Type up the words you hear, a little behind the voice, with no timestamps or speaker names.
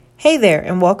Hey there,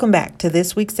 and welcome back to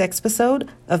this week's episode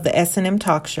of the S&M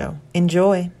Talk Show.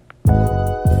 Enjoy.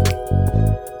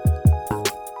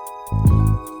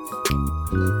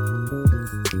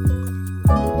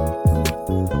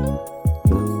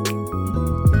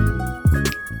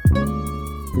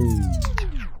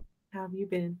 How have you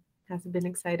been? Has it been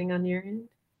exciting on your end?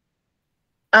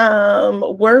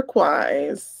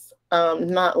 Work-wise,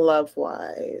 not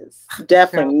love-wise.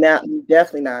 Definitely not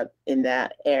in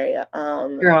that area.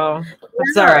 Girl,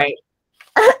 it's all Yeah, right.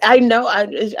 I know.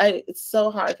 It's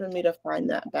so hard for me to find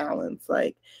that balance.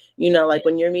 Like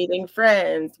when you're meeting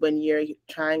friends, when you're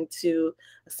trying to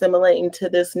assimilate into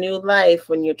this new life,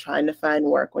 when you're trying to find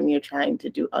work, when you're trying to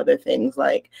do other things.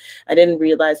 Like, I didn't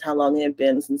realize how long it had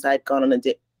been since I'd gone on a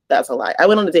date. That's a lie. I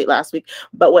went on a date last week,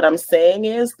 but what I'm saying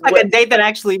is Like a date that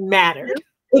actually mattered.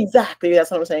 Exactly.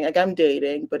 That's what I'm saying. Like, I'm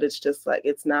dating, but it's just like,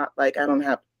 it's not like I don't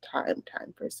have time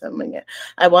for someone yet.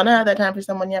 I want to have that time for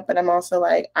someone yet, but I'm also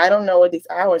like, I don't know where these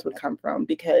hours would come from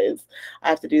because I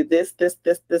have to do this,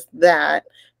 that.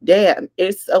 Damn,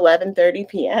 it's 11:30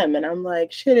 p.m. And I'm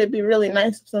like, shit, it'd be really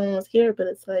nice if someone was here, but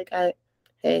it's like,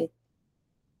 hey,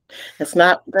 that's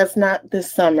not this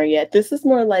summer yet. This is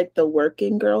more like the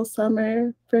working girl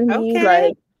summer for me, Okay.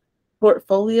 like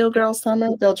portfolio girl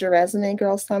summer, build your resume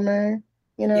girl summer.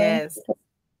 Yes.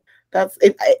 That's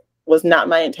it. It was not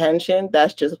my intention.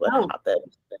 That's just what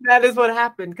happened. That is what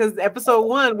happened. Because episode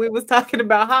 1, we was talking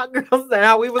about hot girls and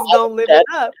how we was gonna live it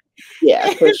up.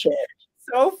 Yeah, for sure.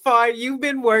 So far, you've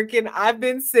been working. I've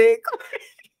been sick.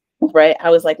 Right.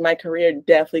 I was like, my career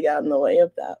definitely got in the way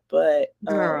of that. But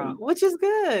Girl, which is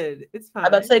good. It's fine. I'm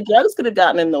about to say drugs could have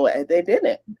gotten in the way. They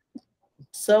didn't.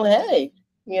 So hey,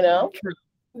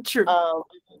 True.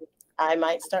 I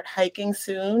might start hiking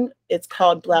soon. It's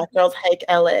called Black Girls Hike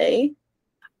LA.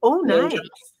 Oh, nice.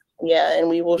 Yeah, and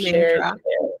we will share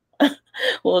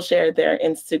we'll share their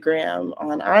Instagram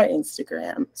on our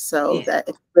Instagram. So that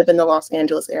if you live in the Los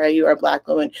Angeles area, you are a Black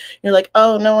woman, you're like,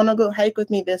 oh, no one will go hike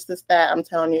with me, this, that. I'm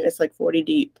telling you, it's like 40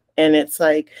 deep. And it's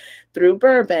like through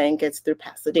Burbank, it's through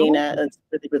Pasadena. It's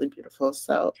really, really beautiful.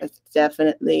 So it's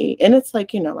definitely, and it's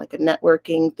like, like a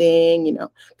networking thing,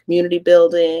 community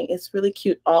building. It's really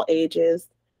cute, all ages.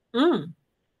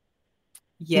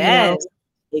 Yes.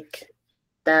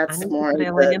 That's more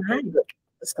the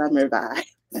summer vibe.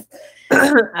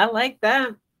 I like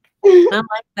that. I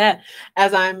like that.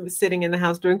 As I'm sitting in the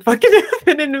house doing fucking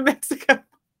nothing in New Mexico.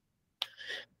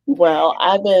 Well,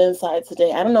 I've been inside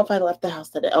today. I don't know if I left the house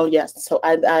today. Oh, yes. So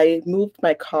I moved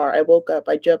my car. I woke up.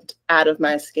 I jumped out of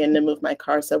my skin to move my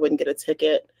car so I wouldn't get a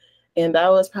ticket. And that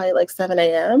was probably like 7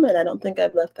 a.m. And I don't think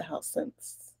I've left the house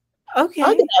since. Okay.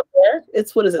 I'll get out there.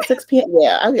 It's, 6 p.m.?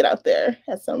 Yeah, I'll get out there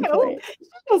at some point.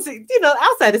 I'll see,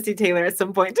 outside of C. Taylor at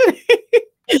some point today.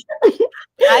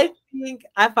 I think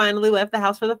I finally left the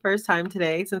house for the first time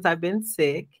today since I've been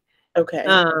sick. Okay.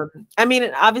 I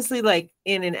mean, obviously, like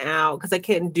in and out because I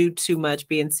couldn't do too much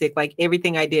being sick. Like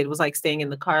everything I did was like staying in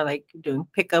the car, like doing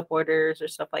pickup orders or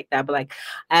stuff like that. But like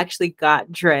I actually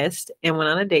got dressed and went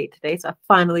on a date today. So I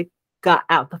finally got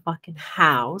out the fucking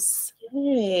house.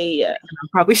 Hey. I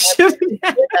probably should.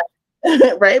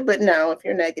 Right? But no, if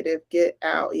you're negative, get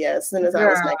out. Yeah, as soon as I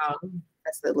was negative, I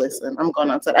said, listen, I'm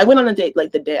going outside. I went on a date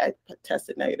like the day I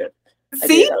tested negative.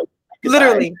 See?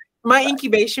 Literally. My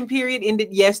incubation period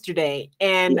ended yesterday,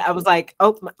 and I was like,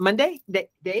 "Oh, Monday,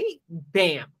 day,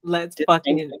 bam, let's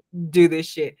fucking do this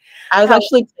shit." I was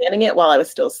actually planning it while I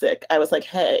was still sick. I was like,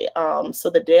 "Hey,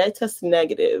 so the day I test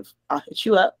negative, I'll hit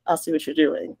you up. I'll see what you're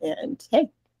doing." And hey,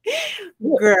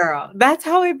 girl, that's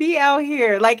how it be out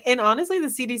here. Like, and honestly, the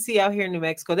CDC out here in New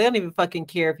Mexico, they don't even fucking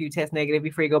care if you test negative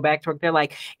before you go back to work. They're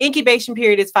like, incubation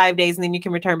period is 5 days, and then you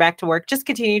can return back to work. Just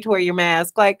continue to wear your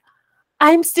mask. Like,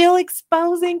 I'm still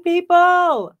exposing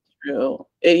people. True.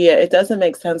 It doesn't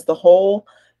make sense. The whole,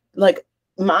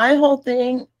 my whole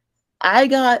thing, I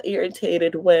got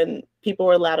irritated when people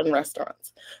were allowed in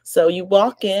restaurants. So you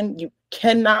walk in, you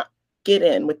cannot get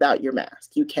in without your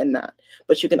mask. You cannot.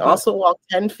 But you can also walk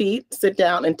 10 feet, sit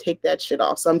down, and take that shit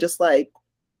off. So I'm just like,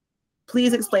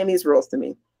 please explain these rules to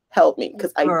me. Help me,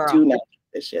 because I do not get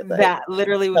this shit. That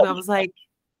literally was, I was like,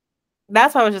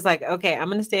 that's why I was just like, okay, I'm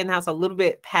gonna stay in the house a little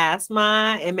bit past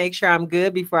mine and make sure I'm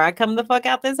good before I come the fuck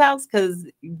out this house, because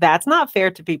that's not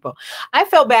fair to people. I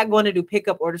felt bad going to do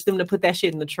pickup orders, them to put that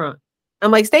shit in the trunk.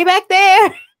 I'm like, stay back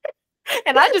there.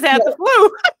 And I just had the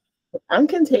flu. I'm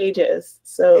contagious,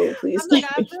 so please. I'm like,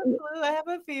 I have the flu. I have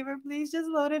a fever. Please just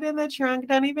load it in the trunk.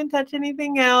 Don't even touch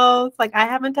anything else. Like, I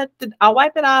haven't touched it. I'll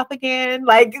wipe it off again.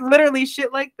 Like, literally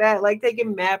shit like that. Like,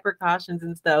 taking mad precautions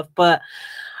and stuff. But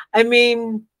I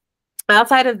mean,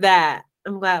 outside of that,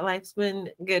 I'm glad life's been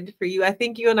good for you. I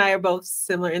think you and I are both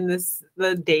similar in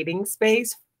the dating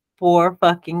space for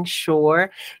fucking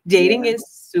sure. Dating Yeah. is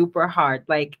super hard.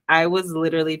 Like I was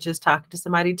literally just talking to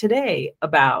somebody today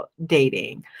about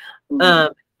dating. Mhm.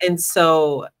 Um, and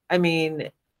so, I mean,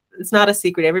 it's not a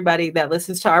secret. Everybody that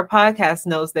listens to our podcast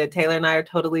knows that Taylor and I are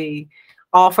totally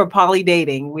all for poly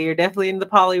dating. We are definitely in the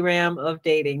poly realm of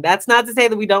dating. That's not to say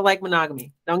that we don't like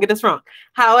monogamy. Don't get us wrong.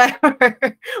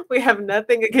 However, we have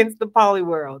nothing against the poly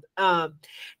world.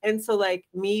 And so like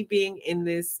me being in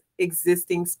this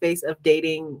existing space of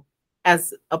dating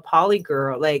as a poly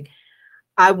girl, like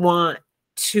I want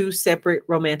two separate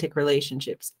romantic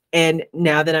relationships. And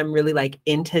now that I'm really like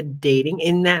into dating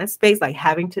in that space, like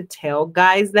having to tell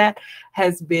guys that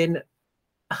has been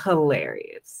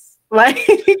hilarious. Like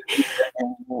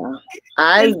Yeah.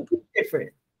 I it's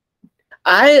different.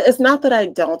 it's not that I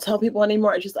don't tell people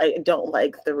anymore. It's just I don't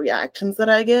like the reactions that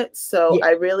I get. So Yeah. I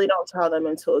really don't tell them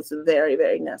until it's very,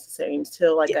 very necessary.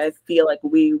 Until like Yes. I feel like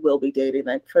we will be dating.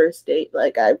 Like first date,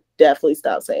 like I definitely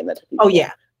stop saying that to Oh people.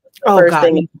 yeah. The Oh first God.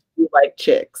 thing is you like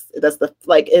chicks. That's the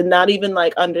like, and not even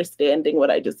like understanding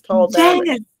what I just told them.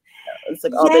 Yes. It's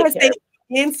like all they Yes. They care.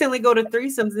 instantly go to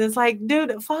threesomes. And it's like,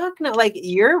 dude, fuck no. Like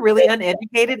you're really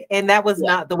uneducated. And that was Yeah,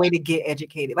 not the way to get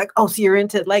educated. Like, oh, so you're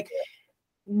into like,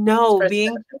 no,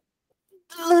 being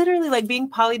perception. literally like being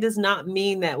poly does not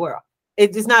mean that we're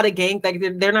it's not a gang like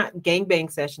they're not gangbang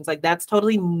sessions like that's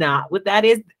totally not what that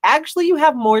is. Actually you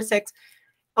have more sex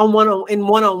on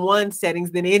one-on-one settings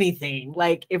than anything,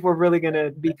 like if we're really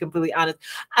gonna be completely honest.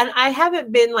 And I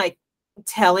haven't been like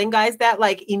telling guys that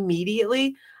like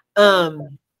immediately,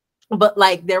 but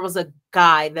like there was a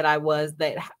guy that I was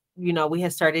that we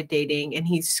had started dating and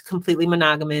he's completely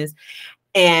monogamous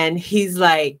and he's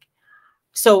like,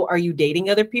 so are you dating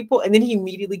other people? And then he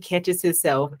immediately catches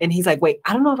himself and he's like, wait,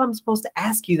 I don't know if I'm supposed to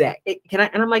ask you that. Can I?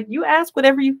 And I'm like, you ask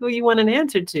whatever you feel you want an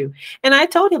answer to. And I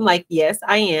told him like, yes,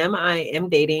 I am. I am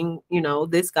dating,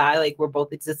 this guy. Like we're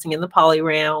both existing in the poly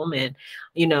realm and,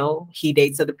 he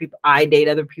dates other people. I date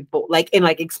other people like, and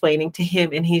like explaining to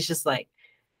him. And he's just like,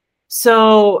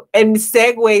 so, and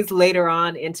segues later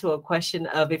on into a question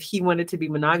of if he wanted to be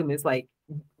monogamous, like,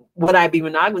 would I be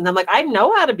monogamous? And I'm like, I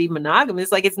know how to be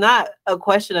monogamous. Like, it's not a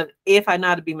question of if I know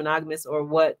how to be monogamous or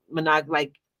what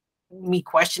like me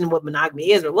questioning what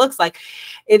monogamy is or looks like.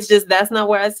 It's just that's not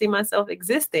where I see myself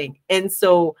existing. And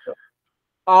so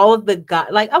all of the guys,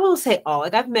 like I won't say all,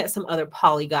 like I've met some other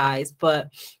poly guys, but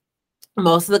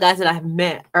most of the guys that I've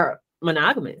met are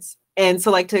monogamous. And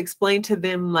so like to explain to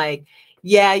them like,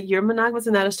 yeah, you're monogamous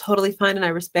and that is totally fine. And I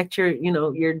respect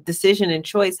your decision and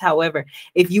choice. However,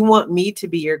 if you want me to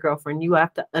be your girlfriend, you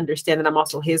have to understand that I'm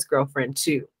also his girlfriend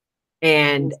too.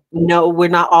 And no, we're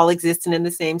not all existing in the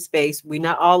same space. We're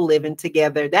not all living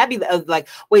together. That'd be like,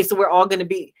 wait, so we're all gonna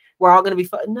be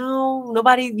fun. No,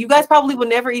 nobody, you guys probably would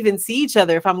never even see each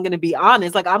other if I'm gonna be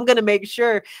honest. Like I'm gonna make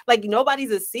sure, like nobody's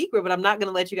a secret, but I'm not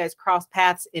gonna let you guys cross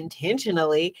paths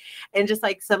intentionally. And just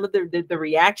like some of the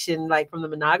reaction, like from the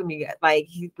monogamy guy, like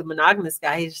the monogamous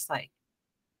guy, he's just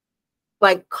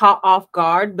like caught off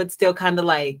guard, but still kind of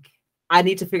like, I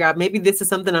need to figure out maybe this is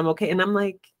something I'm okay. And I'm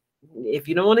like, if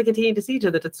you don't want to continue to see each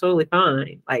other, that's totally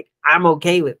fine. Like I'm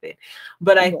okay with it.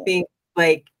 But I think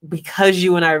like because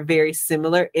you and I are very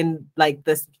similar in like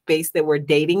the space that we're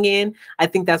dating in, I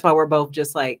think that's why we're both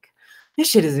just like, this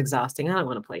shit is exhausting. I don't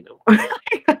want to play no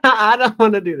more. I don't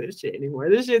want to do this shit anymore.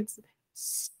 This shit's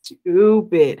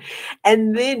stupid.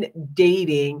 And then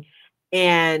dating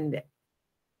and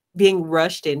being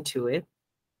rushed into it,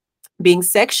 being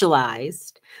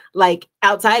sexualized, like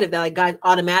outside of that, like guys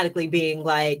automatically being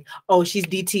like, oh, she's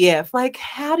DTF. Like,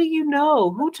 how do you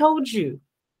know? Who told you?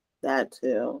 That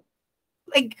too.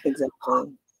 Like,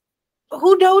 Exactly.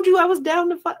 who told you I was down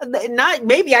to fuck? Not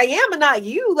maybe I am, but not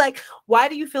you. Like, why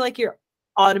do you feel like you're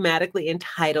automatically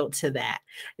entitled to that?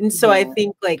 And so I Yeah.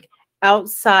 think like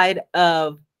outside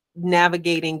of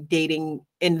navigating dating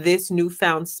in this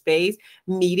newfound space,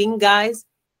 meeting guys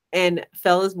and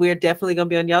fellas, we're definitely gonna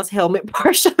be on y'all's helmet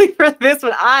partially for this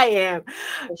one. I am,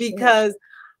 For sure. because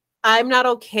I'm not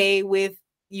okay with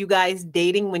you guys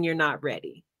dating when you're not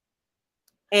ready.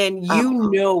 And Oh,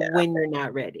 you know yeah. when you're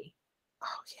not ready. Oh,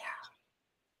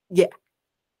 Yeah.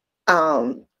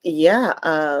 yeah. Yeah.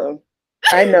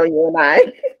 I know you and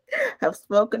I have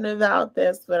spoken about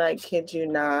this, but I kid you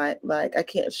not, like I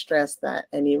can't stress that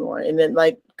anymore. And then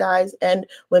like guys and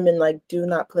women, like do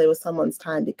not play with someone's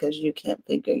time because you can't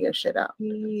figure your shit out.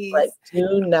 Like Please.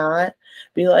 do not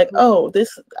be like, oh,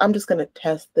 this I'm just gonna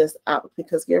test this out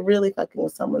because you're really fucking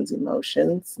with someone's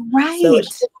emotions. So it's Right.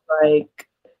 just like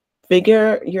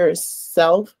figure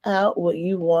yourself out what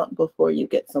you want before you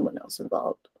get someone else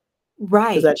involved. because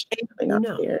Right. that's really not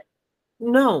No, fair.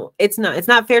 no, it's not. It's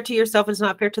not fair to yourself. It's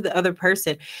not fair to the other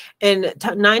person. And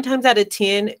 9 times out of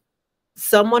 10,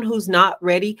 someone who's not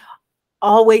ready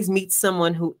always meets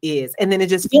someone who is. And then it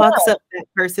just Yeah, fucks up that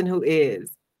person who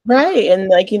is. right. And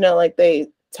like, like they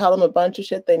tell them a bunch of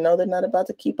shit they know they're not about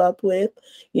to keep up with,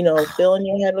 filling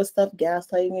your head with stuff,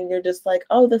 gaslighting, and you're just like,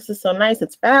 oh, this is so nice.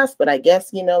 It's fast, but I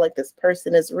guess, like this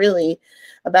person is really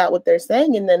about what they're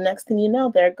saying. And then next thing you know,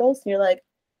 there it goes. And you're like,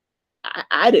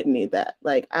 I didn't need that.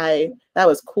 Like that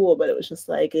was cool, but it was just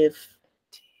like if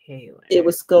Taylor. it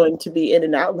was going to be in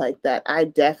and out like that, I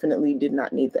definitely did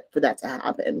not need that for that to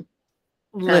happen.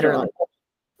 Literally.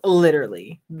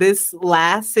 Literally. This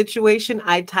last situation,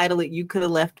 I title it "You Could Have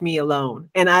Left Me Alone."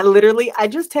 And I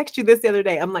just texted you this the other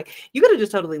day. I'm like, you could have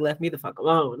just totally left me the fuck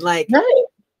alone. Like, Right.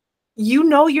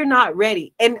 You're not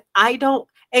ready. And I don't,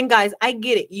 and guys, I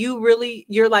get it.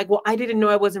 You're like, well, I didn't know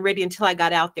I wasn't ready until I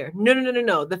got out there. No, no, no, no,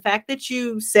 no. The fact that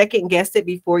you second guessed it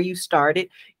before you started,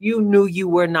 you knew you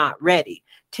were not ready.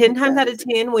 10 times out of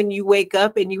 10, when you wake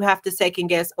up and you have to second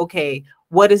guess, okay,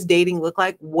 what does dating look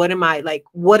like? What am I like?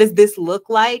 What does this look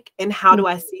like? And how do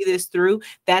I see this through?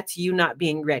 That's you not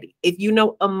being ready. If you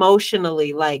know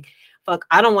emotionally, like, fuck,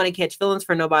 I don't want to catch feelings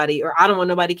for nobody, or I don't want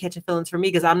nobody catching feelings for me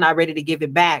because I'm not ready to give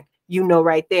it back.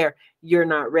 Right there, you're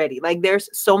not ready. Like, there's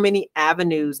so many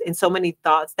avenues and so many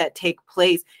thoughts that take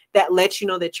place that let you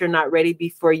know that you're not ready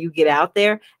before you get out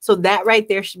there. So that right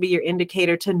there should be your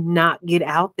indicator to not get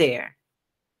out there.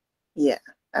 Yeah,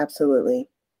 absolutely.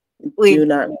 Like, do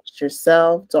not rush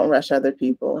yourself. Don't rush other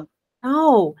people.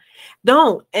 no,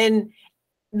 don't. And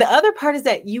the other part is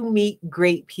that you meet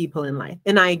great people in life.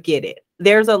 And I get it.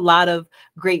 There's a lot of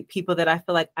great people that I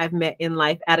feel like I've met in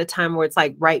life at a time where it's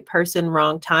like right person,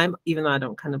 wrong time, even though I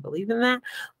don't kind of believe in that.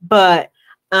 But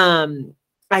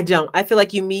I don't. I feel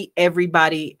like you meet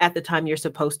everybody at the time you're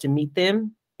supposed to meet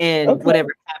them. And whatever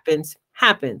happens,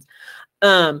 happens.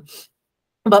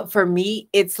 But for me,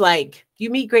 it's like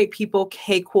you meet great people,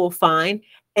 okay, cool, fine.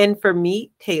 And for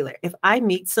me, Taylor, if I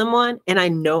meet someone and I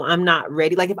know I'm not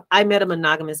ready, like if I met a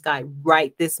monogamous guy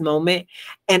right this moment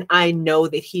and I know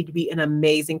that he'd be an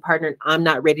amazing partner and I'm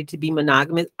not ready to be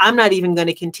monogamous, I'm not even going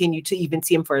to continue to even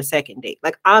see him for a second date.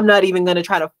 Like, I'm not even going to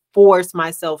try to force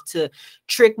myself to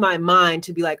trick my mind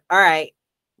to be like, all right,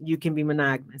 you can be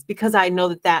monogamous, because I know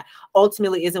that that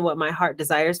ultimately isn't what my heart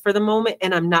desires for the moment.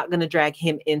 And I'm not going to drag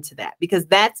him into that, because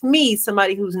that's me,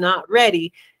 somebody who's not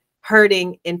ready,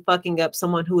 hurting and fucking up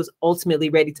someone who is ultimately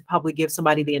ready to probably give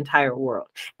somebody the entire world.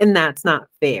 And that's not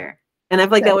fair. And I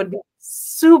feel like that would be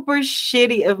super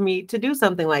shitty of me to do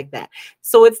something like that.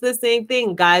 So it's the same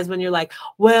thing, guys, when you're like,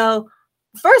 well,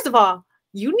 first of all,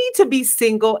 you need to be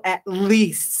single at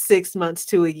least 6 months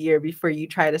to a year before you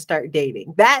try to start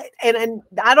dating. That, and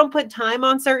I don't put time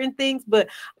on certain things, but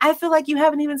I feel like you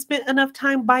haven't even spent enough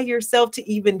time by yourself to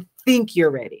even think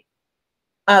you're ready.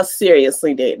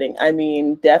 Seriously dating. I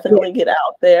mean, definitely get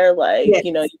out there, like, Yes.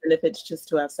 even if it's just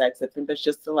to have sex, if it's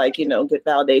just to like, get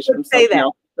validation from Say something that.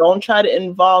 else. Don't try to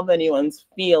involve anyone's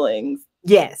feelings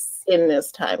Yes. in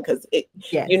this time, because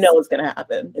Yes. it's gonna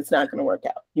happen. It's not gonna work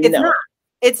out. It's not.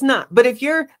 It's not. But if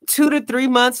you're 2 to 3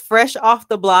 months fresh off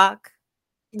the block,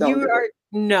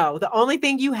 no, the only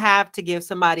thing you have to give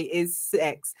somebody is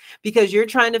sex, because you're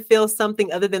trying to feel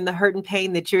something other than the hurt and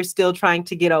pain that you're still trying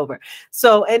to get over.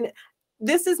 So, and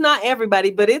this is not everybody,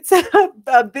 but it's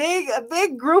a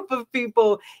big group of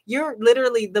people. You're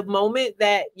literally, the moment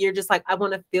that you're just like, I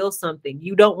want to feel something.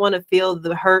 You don't want to feel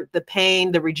the hurt, the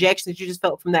pain, the rejection that you just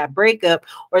felt from that breakup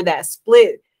or that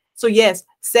split. So yes,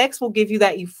 sex will give you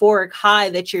that euphoric high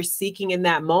that you're seeking in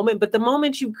that moment. But the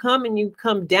moment you come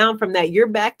down from that, you're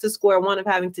back to square one of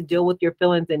having to deal with your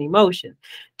feelings and emotions.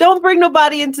 Don't bring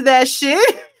nobody into that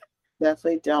shit.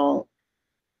 Definitely don't.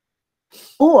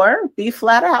 Or be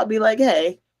flat out, be like,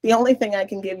 hey, the only thing I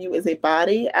can give you is a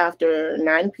body after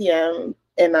 9 p.m.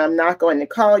 and I'm not going to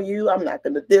call you. I'm not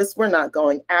going to this. We're not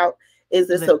going out. Is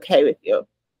this okay with you?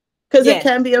 Because it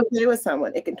can be okay with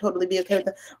someone. It can totally be okay with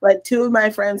them. Like, 2 of my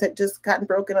friends had just gotten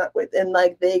broken up with, and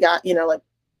like they got, did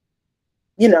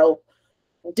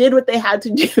what they had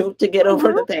to do to get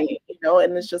over the pain,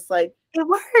 and it's just like, it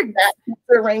works. That's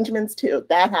arrangements too.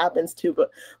 That happens too. But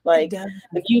like,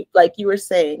 if you, like you were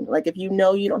saying, like, if you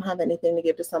know you don't have anything to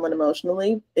give to someone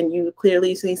emotionally, and you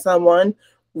clearly see someone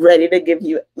ready to give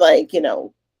you, like,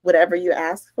 whatever you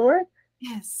ask for,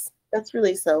 yes, that's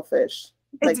really selfish.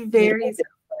 It's Like, very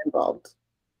involved.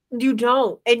 You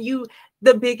don't. And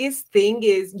the biggest thing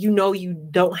is, you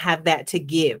don't have that to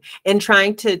give, and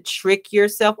trying to trick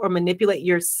yourself or manipulate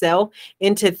yourself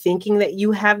into thinking that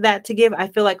you have that to give, I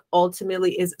feel like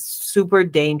ultimately is super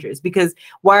dangerous, because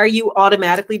why are you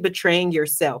automatically betraying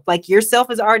yourself? Like,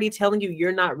 yourself is already telling you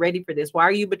you're not ready for this. Why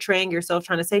are you betraying yourself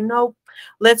trying to say, no,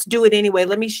 let's do it anyway.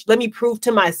 Let me prove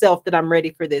to myself that I'm ready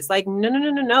for this. Like, no, no,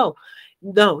 no, no, no.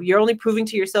 No, you're only proving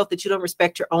to yourself that you don't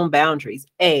respect your own boundaries,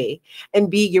 A. And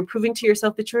B, you're proving to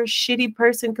yourself that you're a shitty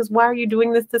person, because why are you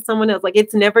doing this to someone else? Like,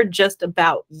 it's never just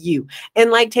about you. And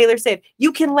like Taylor said,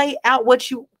 you can lay out what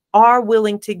you are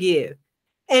willing to give.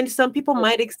 And some people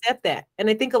might accept that. And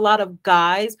I think a lot of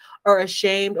guys are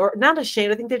ashamed, or not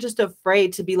ashamed. I think they're just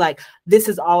afraid to be like, this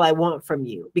is all I want from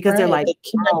you. Because they're like, They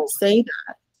can't oh, say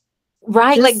that.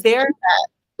 right. Just Like, they're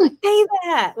say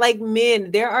that. Like, men,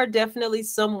 there are definitely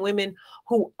some women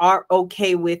who are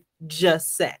okay with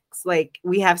just sex. Like,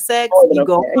 we have sex, more than you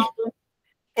go okay. home,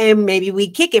 and maybe we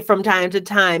kick it from time to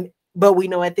time, but we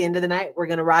know at the end of the night we're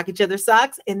gonna rock each other's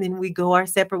socks, and then we go our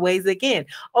separate ways again.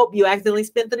 Oh, you accidentally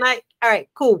spent the night. All right,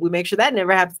 cool. We make sure that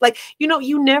never happens. Like,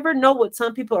 you never know what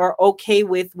some people are okay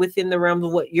with within the realm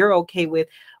of what you're okay with,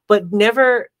 but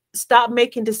never stop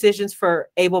making decisions for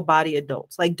able-bodied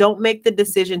adults. Like, don't make the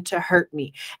decision to hurt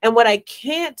me. And what I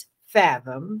can't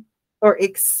fathom or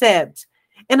accept,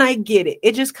 and I get it,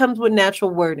 it just comes with natural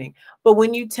wording. But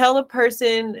when you tell a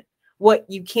person what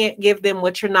you can't give them,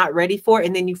 what you're not ready for,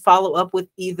 and then you follow up with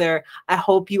either, I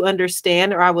hope you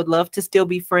understand, or I would love to still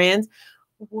be friends.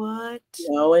 What?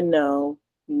 No and no.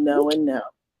 No and no.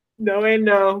 No and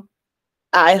no.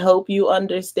 I hope you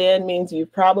understand means you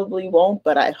probably won't,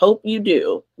 but I hope you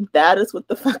do. That is what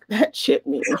the fuck that shit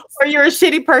means. Or you're a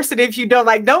shitty person if you don't.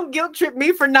 Like, don't guilt trip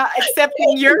me for not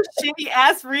accepting your shitty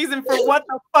ass reason for what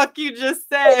the fuck you just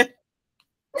said.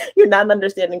 You're not an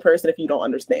understanding person if you don't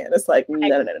understand. It's like,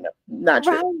 no, not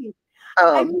true.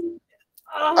 Right.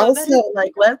 Also,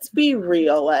 like, let's be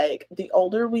real. Like, the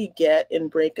older we get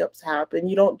and breakups happen,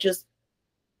 you don't just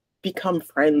become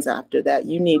friends after that.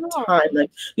 You need time. Like,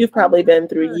 you've probably been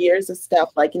through years of stuff,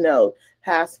 like,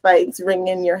 past fights ring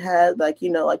in your head, like,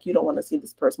 like, you don't want to see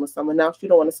this person with someone else, you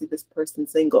don't want to see this person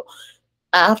single.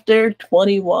 After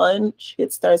 21,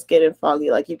 shit starts getting foggy.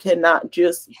 Like, you cannot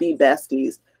just be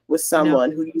besties with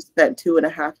someone who you spent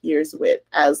 2.5 years with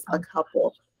as a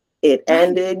couple. It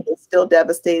ended. You're still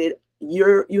devastated.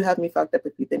 You have me fucked up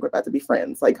if you think we're about to be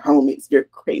friends, like homies. You're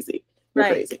crazy. You're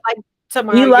crazy. Like,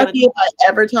 tomorrow, be lucky if I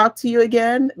ever talk to you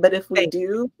again. But if we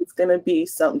do, it's gonna be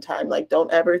sometime. Like,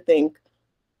 don't ever think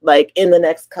like in the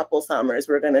next couple summers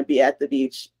we're gonna be at the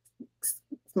beach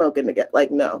smoking together.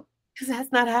 Like, no, because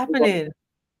that's not happening.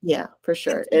 Yeah, for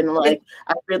sure. And like,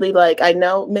 I really I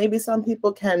know maybe some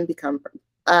people can become friends.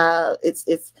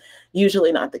 It's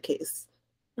usually not the case.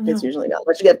 No. It's usually not.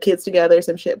 Once you have kids together,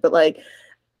 some shit. But like,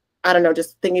 I don't know,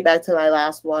 just thinking back to my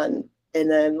last one, and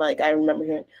then like I remember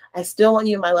hearing, I still want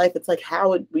you in my life. It's like, how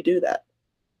would we do that?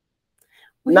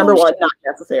 Number one, not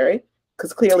necessary,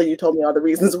 because clearly you told me all the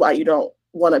reasons why you don't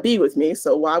want to be with me.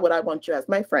 So why would I want you as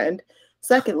my friend?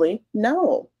 Secondly,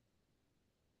 no.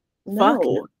 Fuck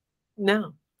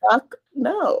no. Fuck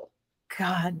no.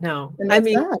 God, no. I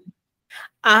mean,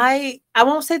 I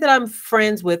won't say that I'm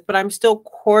friends with, but I'm still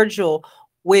cordial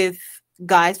with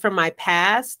guys from my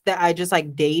past that I just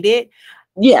like dated.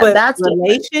 Yeah, but that's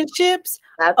relationships.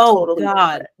 That's oh totally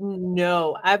God, different.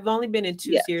 No. I've only been in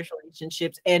 2 serious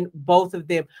relationships, and both of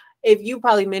them, if you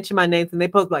probably mention my names and they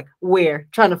post like, where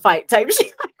trying to fight type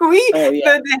shit.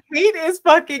 The hate is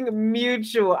fucking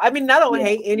mutual. I mean, I don't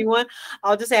hate anyone.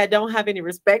 I'll just say I don't have any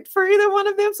respect for either one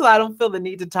of them, so I don't feel the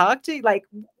need to talk to you. Like,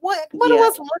 what do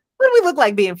we look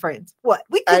like being friends? What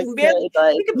we could barely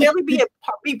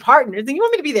be partners, and you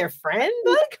want me to be their friend?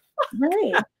 Like,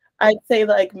 right. I'd say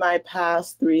like my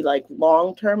past 3 like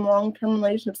long-term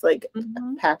relationships, like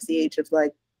past the age of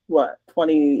like what,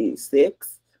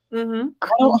 26. I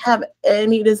don't have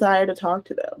any desire to talk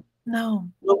to them. No.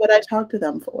 What would I talk to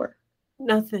them for?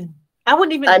 Nothing. I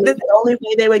wouldn't even. I mean, the only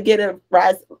way they would get a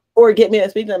rise or get me to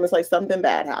speak to them is like something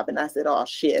bad happened. I said, "Oh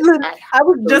shit!" I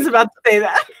was just about to say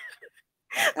that.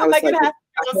 I'm like,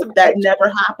 that never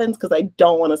happens because I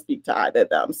don't want to speak to either of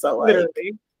them. So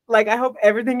literally, like, I hope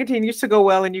everything continues to go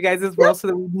well in you guys as well, so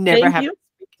that we never have to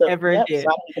speak ever again. So I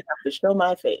don't even have to show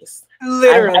my face.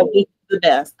 Literally, I wish you the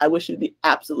best. I wish you the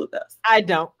absolute best. I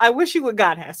don't. I wish you what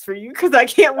God has for you, because I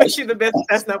can't wish you the best.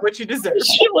 That's not what you deserve.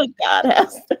 Wish you what God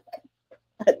has.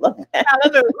 I love that.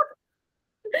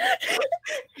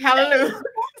 Hallelujah.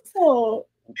 So,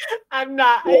 I'm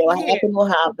not. What happen will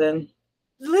happen.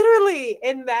 Literally,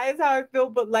 and that is how I feel.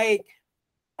 But like,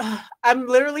 I'm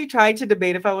literally trying to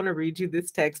debate if I want to read you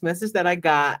this text message that I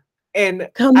got And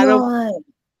Come on.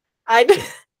 I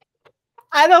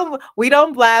I don't, we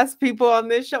don't blast people on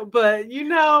this show, but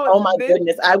Oh my this,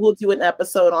 goodness. I will do an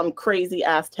episode on crazy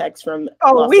ass texts from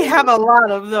oh, Los we have Angeles. a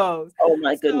lot of those. Oh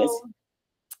my goodness. So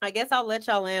I guess I'll let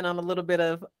y'all in on a little bit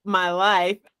of my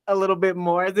life a little bit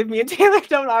more, as if me and Taylor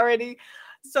don't already.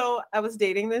 So I was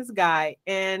dating this guy,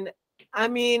 and I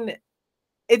mean,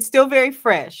 it's still very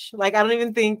fresh. Like, I don't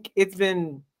even think it's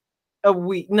been a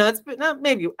week. No, it's been not,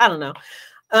 maybe, I don't know.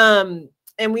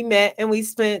 And we met and we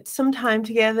spent some time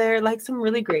together, like some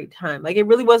really great time. Like, it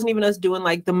really wasn't even us doing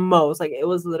like the most. Like, it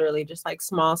was literally just like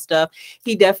small stuff.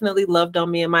 He definitely loved on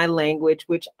me in my language,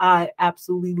 which I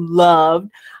absolutely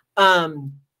loved.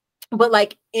 But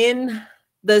like in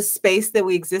the space that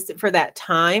we existed for that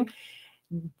time,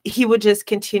 he would just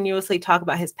continuously talk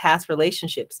about his past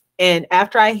relationships. And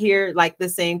after I hear like the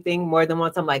same thing more than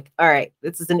once, I'm like, all right,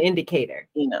 this is an indicator.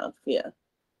 Enough. Yeah.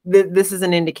 This is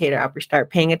an indicator. I'll start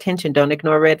paying attention. Don't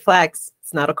ignore red flags.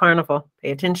 It's not a carnival.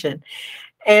 Pay attention.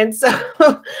 And so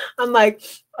I'm like,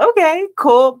 okay,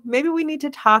 cool. Maybe we need to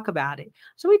talk about it.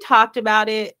 So we talked about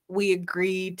it. We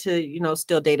agreed to,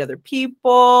 still date other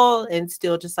people and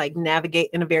still just like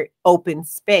navigate in a very open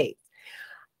space.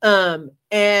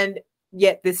 And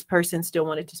yet this person still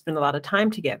wanted to spend a lot of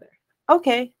time together.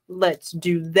 Okay, let's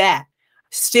do that.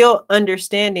 Still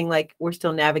understanding like we're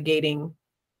still navigating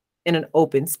in an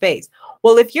open space.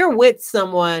 Well, if you're with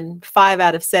someone 5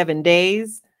 out of 7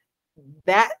 days,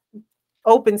 that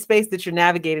open space that you're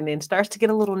navigating in starts to get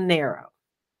a little narrow.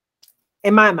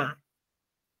 In my mind.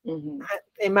 Mm-hmm.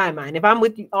 In my mind. If I'm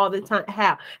with you all the time,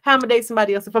 how am I gonna date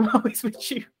somebody else if I'm always with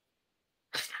you?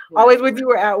 Right. Always with you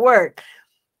or at work.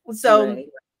 So Right.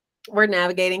 we're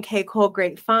navigating, okay, cool,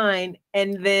 great, fine.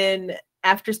 And then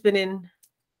after spending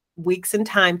weeks and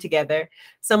time together,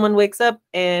 someone wakes up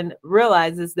and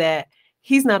realizes that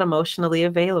he's not emotionally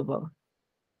available.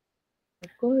 Of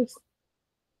course.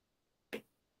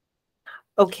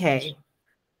 Okay.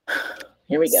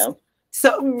 Here we go.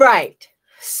 So, right.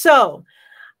 So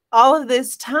all of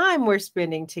this time we're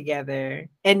spending together,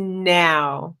 and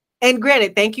now, and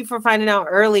granted, thank you for finding out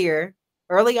early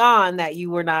on that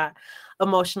you were not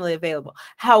emotionally available.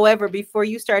 However, before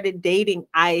you started dating,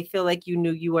 I feel like you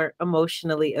knew you weren't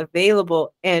emotionally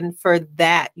available. And for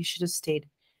that, you should have stayed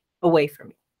away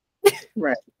from me.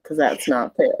 Right. Because that's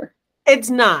not fair. It's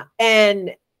not.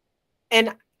 And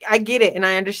I get it. And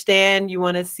I understand you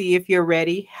want to see if you're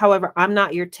ready. However, I'm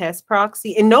not your test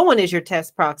proxy, and no one is your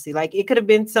test proxy. Like, it could have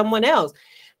been someone else.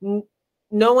 No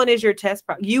one is your test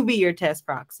proxy. You be your test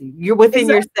proxy. You're within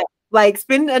yourself. Like,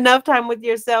 spend enough time with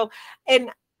yourself.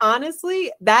 And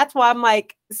honestly, that's why I'm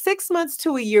like 6 months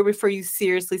to a year before you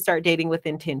seriously start dating with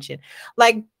intention.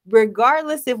 Like,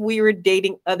 regardless if we were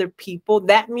dating other people,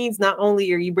 that means not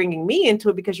only are you bringing me into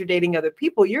it because you're dating other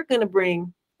people, you're going to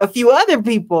bring a few other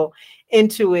people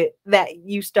into it that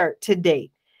you start to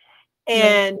date.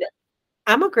 And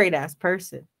I'm a great ass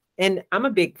person, and I'm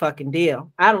a big fucking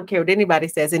deal. I don't care what anybody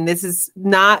says. And this is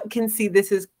not conceit.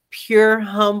 This is pure,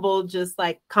 humble, just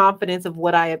like confidence of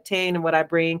what I obtain and what I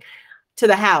bring to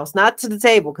the house, not to the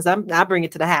table, because I bring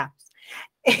it to the house.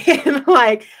 And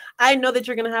like, I know that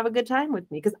you're gonna have a good time with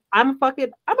me because I'm a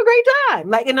great time.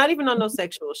 Like, and not even on no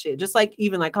sexual shit, just like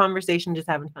even like conversation, just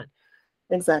having fun.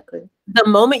 Exactly. The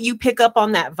moment you pick up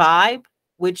on that vibe,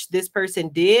 which this person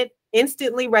did,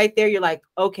 instantly right there, you're like,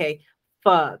 okay,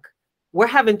 fuck, we're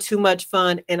having too much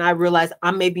fun. And I realize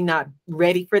I'm maybe not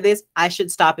ready for this. I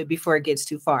should stop it before it gets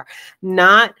too far.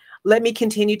 Not let me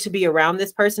continue to be around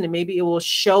this person, and maybe it will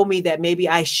show me that maybe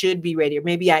I should be ready, or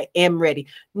maybe I am ready.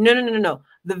 No.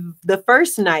 The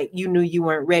first night you knew you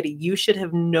weren't ready, you should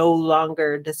have no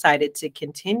longer decided to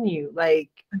continue. Like,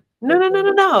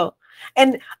 no.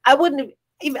 And I wouldn't have,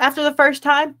 even after the first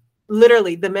time,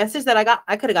 literally the message that I got,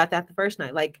 I could have got that the first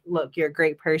night. Like, look, you're a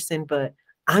great person, but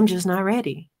I'm just not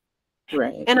ready.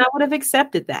 Right. And I would have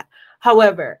accepted that.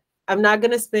 However, I'm not going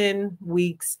to spend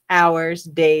weeks, hours,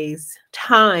 days,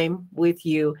 time with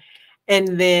you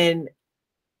and then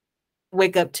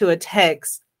wake up to a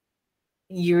text.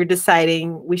 You're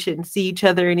deciding we shouldn't see each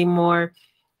other anymore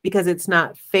because it's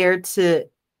not fair to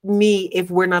me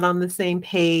if we're not on the same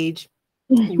page.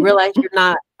 You realize you're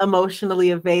not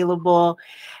emotionally available,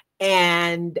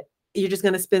 and you're just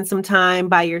going to spend some time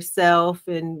by yourself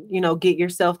and, get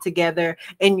yourself together,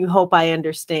 and you hope I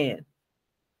understand.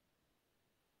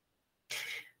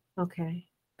 Okay.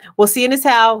 Well, seeing as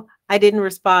how I didn't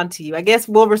respond to you, I guess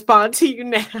we'll respond to you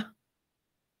now.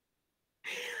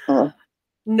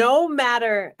 No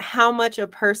matter how much a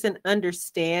person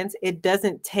understands, it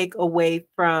doesn't take away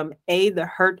from A, the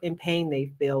hurt and pain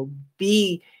they feel,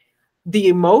 B, the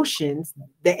emotions,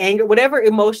 the anger, whatever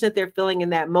emotion that they're feeling in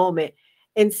that moment,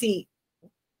 and see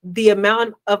the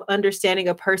amount of understanding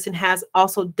a person has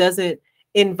also doesn't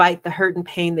invite the hurt and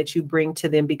pain that you bring to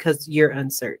them because you're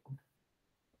uncertain.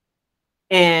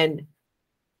 And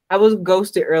I was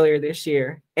ghosted earlier this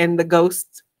year, and the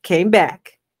ghost came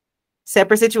back.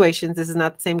 Separate situations. This is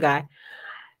not the same guy.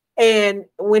 And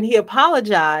when he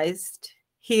apologized,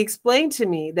 he explained to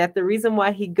me that the reason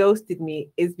why he ghosted me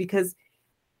is because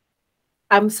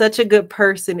I'm such a good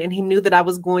person, and he knew that I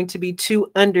was going to be too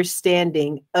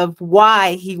understanding of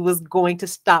why he was going to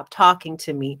stop talking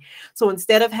to me. So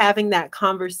instead of having that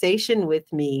conversation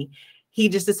with me, he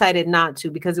just decided not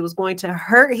to, because it was going to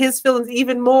hurt his feelings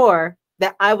even more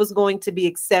that I was going to be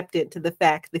accepted to the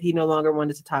fact that he no longer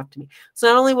wanted to talk to me. So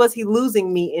not only was he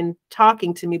losing me in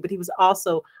talking to me, but he was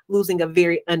also losing a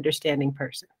very understanding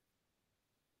person.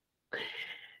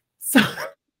 So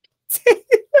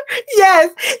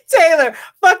yes, Taylor,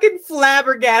 fucking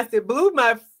flabbergasted, blew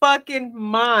my fucking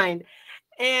mind.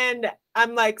 And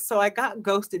I'm like, so I got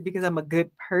ghosted because I'm a good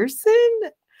person?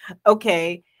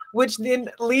 Okay. Which then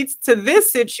leads to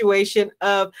this situation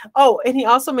of, oh, and he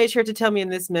also made sure to tell me in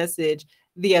this message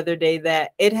the other day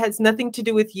that it has nothing to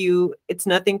do with you. It's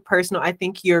nothing personal. I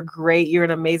think you're great. You're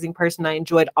an amazing person. I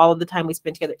enjoyed all of the time we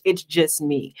spent together. It's just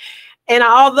me. And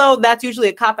although that's usually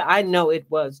a cop, I know it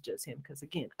was just him. Because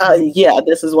again, yeah,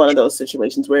 this is one of those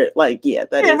situations where, like, yeah,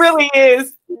 that it is really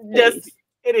is just, case.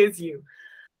 it is you.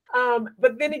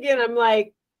 But then again, I'm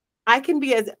like, I can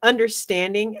be as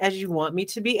understanding as you want me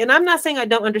to be. And I'm not saying I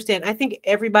don't understand. I think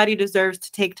everybody deserves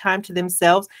to take time to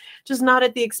themselves, just not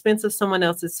at the expense of someone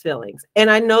else's feelings.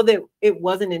 And I know that it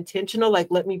wasn't intentional, like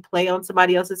let me play on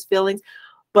somebody else's feelings,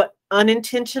 but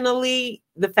unintentionally,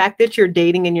 the fact that you're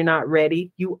dating and you're not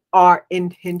ready, you are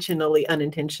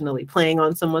unintentionally playing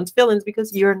on someone's feelings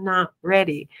because you're not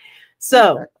ready.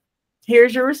 So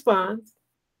here's your response.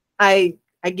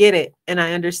 I get it and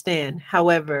I understand.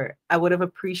 However, I would have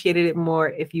appreciated it more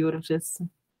if you would have just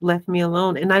left me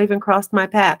alone and not even crossed my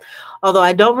path. Although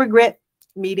I don't regret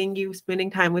meeting you,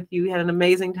 spending time with you. We had an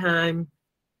amazing time.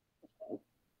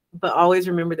 But always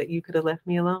remember that you could have left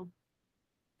me alone.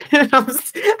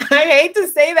 I hate to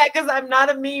say that because I'm not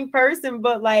a mean person,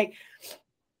 but like,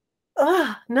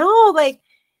 no, like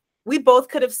we both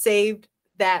could have saved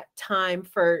that time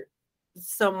for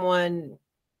someone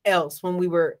else when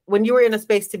you were in a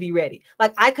space to be ready.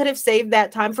 Like I could have saved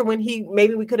that time for when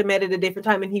maybe we could have met at a different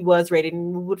time and he was ready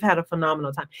and we would have had a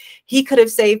phenomenal time. He could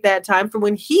have saved that time for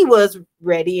when he was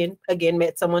ready and again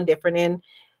met someone different and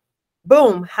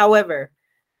boom. However,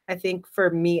 I think for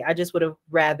me, I just would have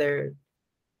rather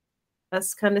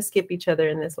us kind of skip each other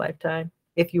in this lifetime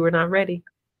if you were not ready.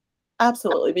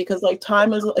 Absolutely, because like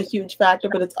time is a huge factor,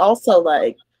 but it's also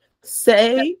like,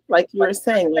 say, like you were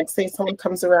saying, like say someone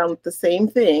comes around with the same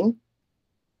thing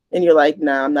and you're like,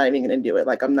 nah, I'm not even going to do it.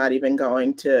 Like, I'm not even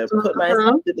going to put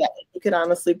myself through that. You could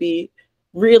honestly be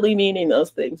really meaning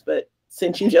those things. But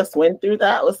since you just went through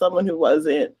that with someone who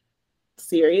wasn't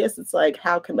serious, it's like,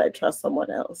 how can I trust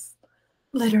someone else?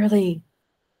 Literally.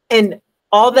 And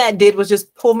all that did was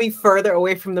just pull me further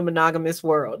away from the monogamous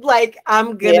world. Like,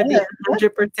 I'm going to be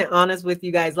 100% honest with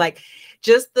you guys. Like,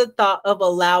 just the thought of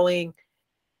allowing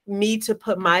me to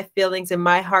put my feelings and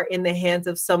my heart in the hands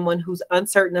of someone who's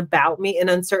uncertain about me and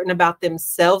uncertain about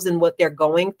themselves and what they're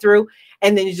going through.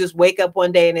 And then you just wake up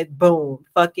one day and it boom,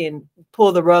 fucking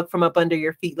pull the rug from up under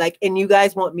your feet. Like, and you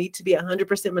guys want me to be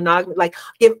 100% monogamous, like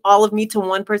give all of me to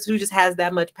one person who just has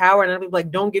that much power. And I'm like,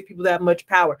 don't give people that much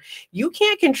power. You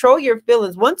can't control your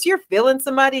feelings. Once you're feeling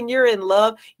somebody and you're in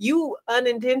love, you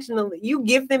unintentionally, you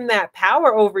give them that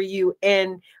power over you.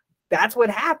 And that's what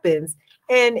happens.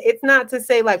 And it's not to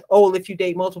say like, oh, if you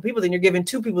date multiple people, then you're giving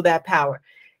two people that power.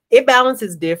 It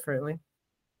balances differently.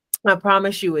 I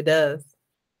promise you it does.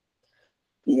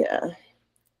 Yeah.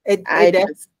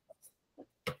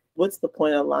 What's the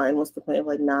point of lying? What's the point of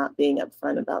like not being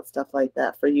upfront about stuff like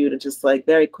that for you to just like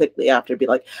very quickly after be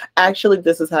like, actually,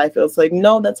 this is how I feel. It's like,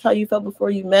 no, that's how you felt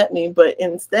before you met me. But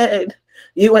instead,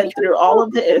 you went through all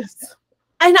of this.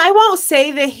 And I won't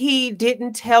say that he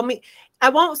didn't tell me. I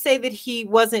won't say that he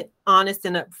wasn't honest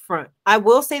and upfront. I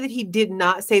will say that he did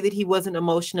not say that he wasn't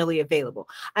emotionally available.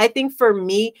 I think for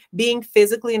me, being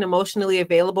physically and emotionally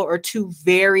available are two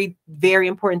very, very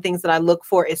important things that I look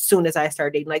for as soon as I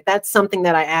start dating. Like that's something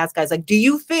that I ask guys, like, do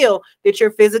you feel that you're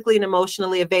physically and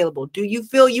emotionally available? Do you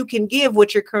feel you can give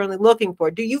what you're currently looking for?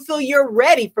 Do you feel you're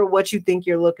ready for what you think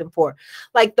you're looking for?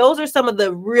 Like those are some of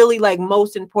the really like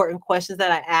most important questions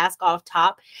that I ask off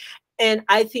top. And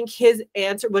I think his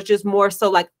answer was just more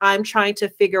so like, I'm trying to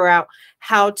figure out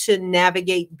how to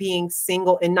navigate being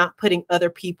single and not putting other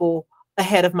people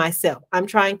ahead of myself. I'm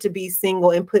trying to be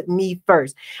single and put me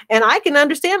first. And I can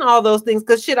understand all those things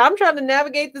because shit, I'm trying to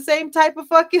navigate the same type of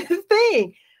fucking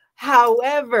thing.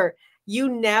 However, you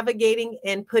navigating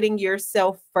and putting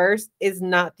yourself first is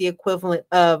not the equivalent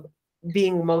of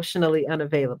being emotionally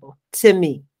unavailable to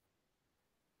me.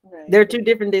 Right. They're two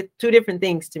different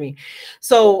things to me.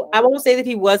 So I won't say that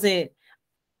he wasn't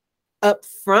up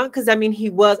front, because I mean he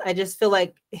was. I just feel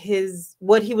like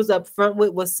what he was up front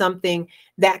with was something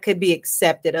that could be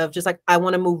accepted, of just like, I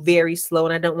want to move very slow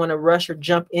and I don't want to rush or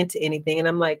jump into anything. And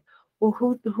I'm like, well,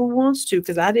 who wants to?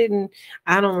 Because I don't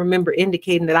remember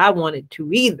indicating that I wanted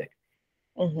to either.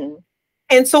 Mm-hmm.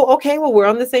 And so, okay, well, we're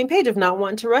on the same page of not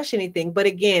wanting to rush anything. But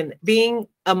again, being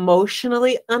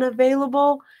emotionally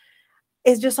unavailable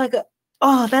is just like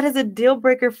oh, that is a deal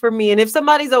breaker for me. And if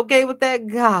somebody's okay with that,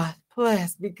 God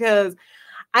bless, because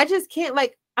I just can't,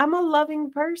 like, I'm a loving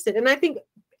person. And I think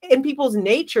in people's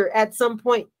nature, at some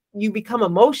point, you become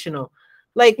emotional.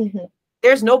 Like, Mm-hmm.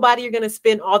 there's nobody you're going to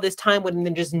spend all this time with and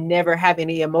then just never have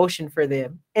any emotion for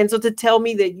them. And so to tell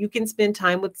me that you can spend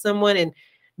time with someone and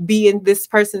be in this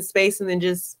person's space and then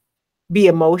just be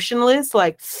emotionless,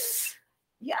 like,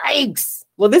 yikes.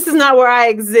 Well, this is not where I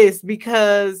exist,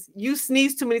 because you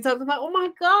sneeze too many times. I'm like, oh my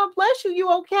God, bless you. You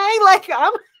okay? Like,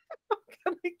 I'm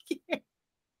gonna care.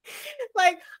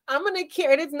 Like, I'm gonna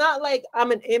care. And it's not like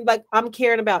I'm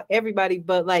caring about everybody,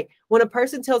 but like, when a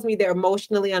person tells me they're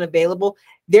emotionally unavailable,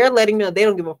 they're letting me know they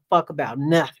don't give a fuck about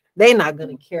nothing. They're not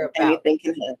gonna care about Anything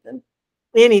can happen.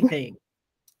 anything.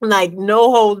 Like,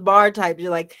 no holds bar type. You're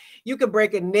like, you could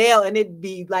break a nail and it'd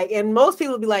be like, and most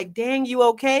people would be like, dang, you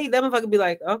okay? That motherfucker be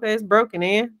like, okay, it's broken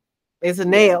in. It's a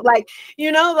nail. Like,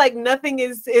 like nothing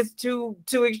is too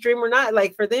extreme or not.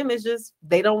 Like, for them, it's just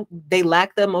they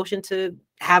lack the emotion to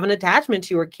have an attachment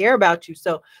to you or care about you.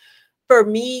 So for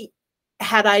me,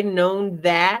 had I known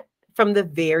that from the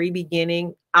very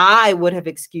beginning, I would have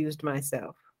excused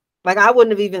myself. Like, I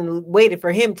wouldn't have even waited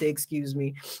for him to excuse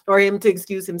me or him to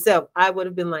excuse himself. I would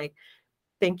have been like,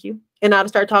 thank you. And I'd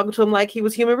start talking to him like he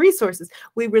was human resources.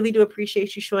 We really do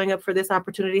appreciate you showing up for this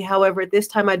opportunity. However, at this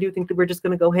time, I do think that we're just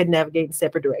going to go ahead and navigate in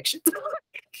separate directions.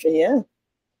 Yeah.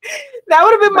 That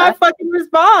would have been my fucking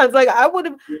response. Like, I would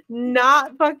have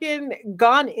not fucking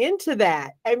gone into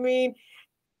that. I mean,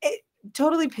 it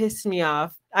totally pissed me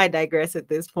off. I digress at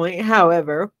this point,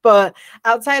 however, but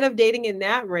outside of dating in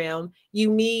that realm, you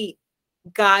meet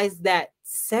guys that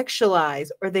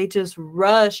sexualize, or they just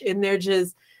rush, and they're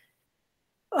just,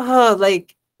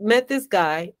 like, met this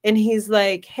guy and he's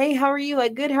like, hey, how are you?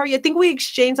 Like, good, how are you? I think we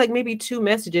exchanged like maybe 2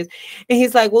 messages, and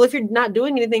he's like, well, if you're not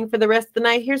doing anything for the rest of the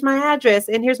night, here's my address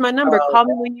and here's my number. Call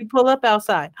me when you pull up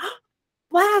outside.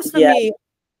 Blasphemy. Yeah.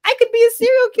 I could be a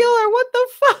serial killer. What the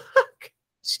fuck?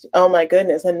 Oh my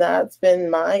goodness. And that's been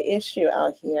my issue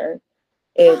out here.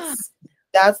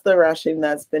 That's the rushing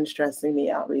that's been stressing me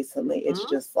out recently. It's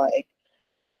just like,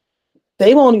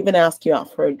 they won't even ask you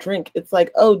out for a drink. It's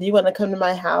like, oh, do you want to come to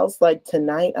my house like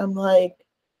tonight? I'm like,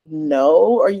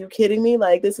 no, are you kidding me?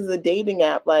 Like, this is a dating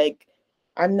app. Like,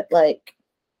 I'm like,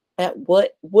 at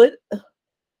what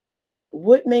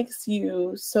makes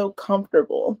you so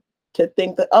comfortable to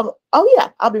think that, oh yeah,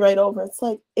 I'll be right over. It's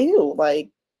like, ew, like,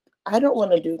 I don't want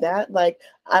to do that. Like,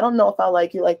 I don't know if I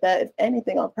like you like that. If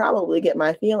anything, I'll probably get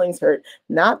my feelings hurt,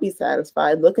 not be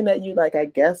satisfied, looking at you like, I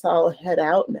guess I'll head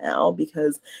out now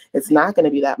because it's not going to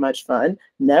be that much fun.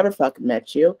 Never fucking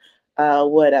met you.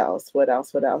 What else?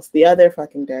 The other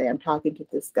fucking day, I'm talking to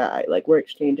this guy, like, we're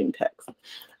exchanging texts.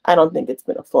 I don't think it's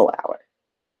been a full hour.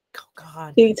 Oh,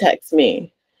 God. He texts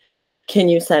me, can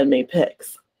you send me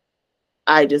pics?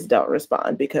 I just don't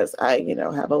respond because I,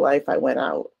 have a life. I went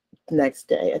out next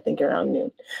day, I think around noon.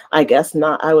 I guess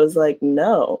not. I was like,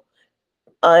 no.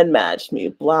 Unmatched me,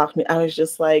 blocked me. I was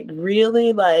just like,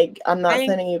 really? Like, I'm not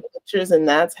sending you pictures, and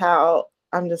that's how.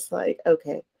 I'm just like,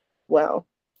 okay, well,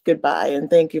 goodbye, and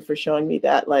thank you for showing me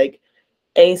that, like,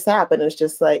 ASAP. And it's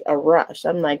just like a rush.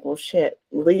 I'm like, well, shit,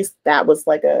 at least that was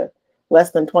like a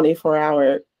less than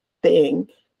 24-hour thing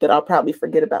that I'll probably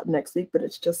forget about next week. But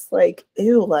it's just like,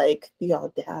 ew, like, the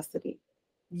audacity.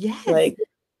 Yes. Like,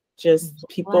 just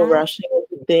people rushing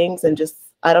into things, and just,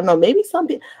 I don't know, maybe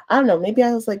I don't know, maybe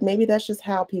I was like, maybe that's just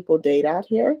how people date out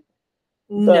here.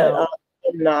 But no,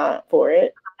 I'm not for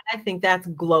it. I think that's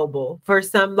global. For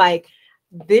some, like,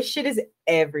 this shit is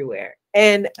everywhere.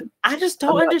 And I just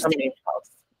don't understand.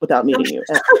 Without meeting you.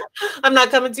 I'm not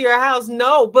coming to your house.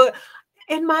 No, but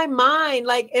in my mind,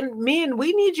 like, and men,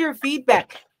 we need your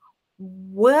feedback.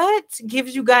 What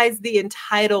gives you guys the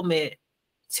entitlement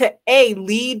to A,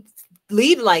 lead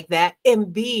like that,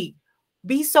 and B,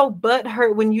 be so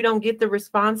butthurt when you don't get the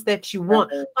response that you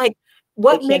want? Like,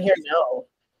 what makes you no?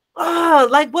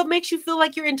 like what makes you feel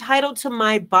like you're entitled to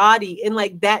my body in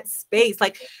like that space?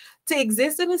 Like to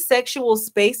exist in a sexual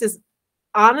space is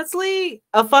honestly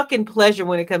a fucking pleasure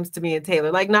when it comes to me and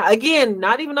Taylor. Like not again,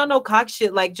 not even on no cock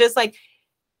shit. Like just like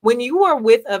when you are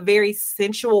with a very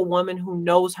sensual woman who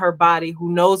knows her body,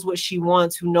 who knows what she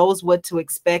wants, who knows what to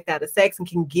expect out of sex and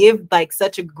can give like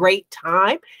such a great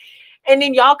time, and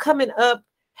then y'all coming up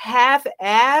half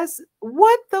ass,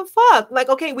 what the fuck? Like,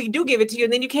 okay, we do give it to you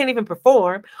and then you can't even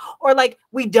perform, or like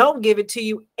we don't give it to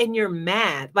you and you're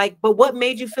mad. Like, but what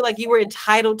made you feel like you were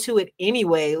entitled to it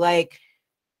anyway? Like,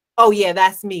 oh yeah,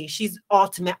 that's me. She's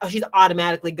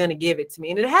automatically gonna give it to me.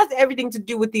 And it has everything to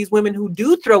do with these women who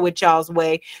do throw it y'all's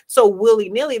way so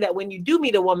willy-nilly that when you do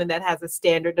meet a woman that has a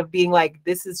standard of being like,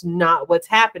 this is not what's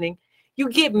happening, you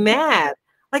get mad.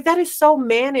 Like that is so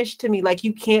mannish to me. Like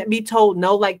you can't be told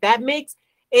no. Like that makes,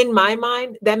 in my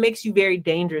mind, that makes you very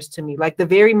dangerous to me. Like the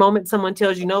very moment someone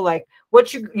tells you no, like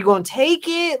what you gonna take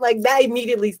it? Like that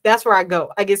immediately, that's where I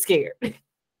go. I get scared.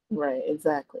 Right,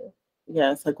 exactly.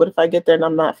 Yeah, it's like, what if I get there and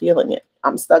I'm not feeling it?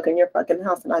 I'm stuck in your fucking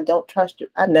house and I don't trust you.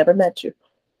 I never met you.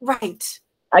 Right.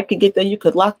 I could get there, you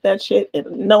could lock that shit, and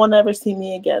no one ever see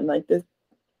me again. Like this,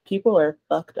 people are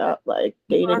fucked up. Like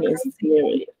dating is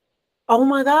serious. Oh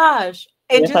my gosh.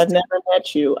 And And if I've just, never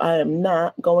met you, I am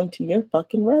not going to your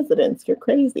fucking residence. You're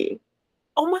crazy.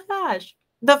 oh my gosh.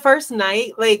 The first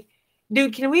night, like,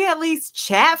 dude, can we at least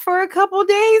chat for a couple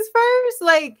days first?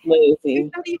 Like, you're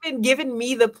Lazy. not even giving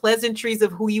me the pleasantries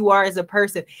of who you are as a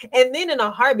person. And then in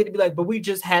a heartbeat, to be like, but we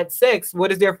just had sex.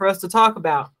 What is there for us to talk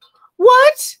about?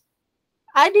 What?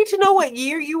 I need to know what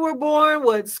year you were born,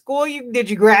 what school you did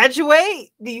you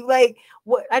graduate? Do you like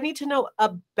what I need to know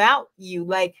about you?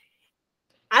 Like,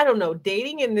 I don't know.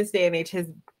 Dating in this day and age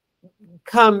has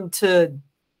come to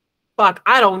fuck,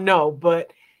 I don't know,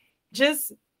 but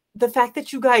just the fact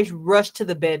that you guys rush to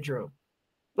the bedroom.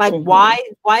 Like why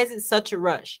is it such a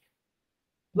rush?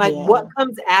 Like what Yeah.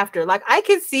 comes after? Like I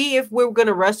can see if we're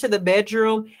gonna rush to the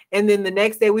bedroom and then the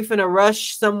next day we finna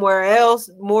rush somewhere else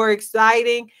more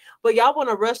exciting. But y'all want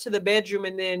to rush to the bedroom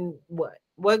and then what?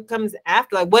 What comes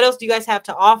after? Like what else do you guys have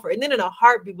to offer? And then in a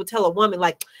heartbeat will tell a woman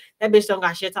like that bitch don't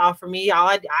got shit to offer me. Y'all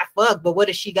I fuck, but what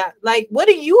does she got? Like what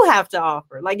do you have to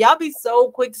offer? Like y'all be so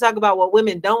quick to talk about what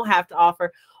women don't have to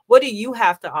offer. What do you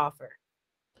have to offer?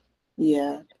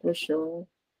 Yeah, for sure.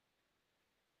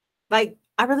 Like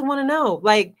I really want to know.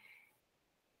 Like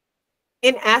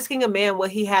in asking a man what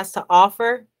he has to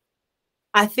offer,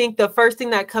 I think the first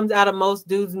thing that comes out of most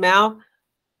dudes' mouth,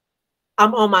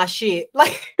 I'm on my shit.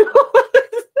 Like,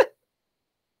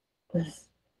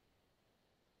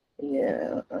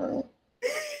 Yeah. I'm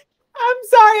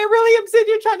sorry. I really am sitting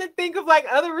here trying to think of like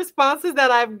other responses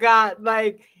that I've got.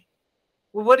 Like,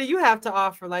 well, what do you have to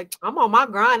offer? Like, I'm on my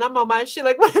grind. I'm on my shit.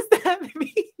 Like, what does that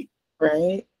mean?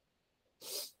 Right.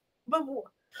 But,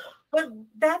 but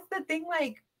that's the thing.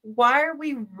 Like, why are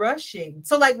we rushing?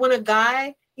 So, like, when a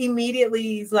guy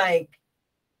immediately is like,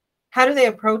 how do they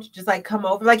approach? Just like come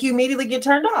over? Like, you immediately get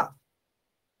turned off.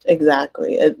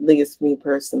 Exactly. At least me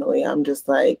personally, I'm just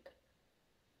like,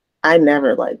 I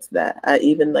never liked that. I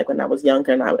even like when I was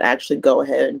younger and I would actually go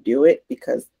ahead and do it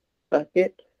because fuck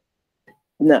it.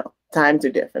 No, times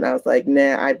are different. I was like,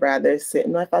 nah, I'd rather sit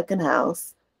in my fucking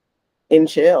house and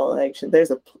chill. Like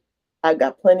I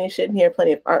got plenty of shit in here,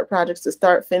 plenty of art projects to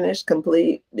start, finish,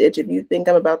 complete. Bitch, if you think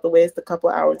I'm about to waste a couple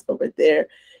hours over there,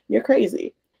 you're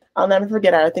crazy. I'll never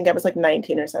forget. I think I was like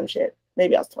 19 or some shit.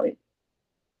 Maybe I was 20.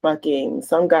 Fucking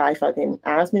some guy fucking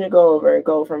asked me to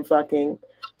go from fucking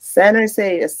Center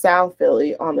City to South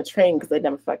Philly on the train because they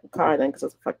didn't have a fucking car then because I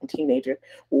was a fucking teenager.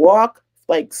 Walk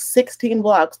like 16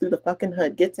 blocks through the fucking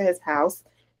hood, get to his house,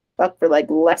 fuck for like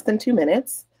less than 2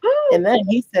 minutes. And then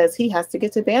he says he has to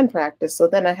get to band practice. So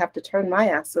then I have to turn my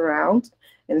ass around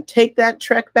and take that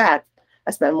trek back.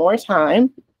 I spent more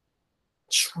time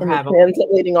in the transit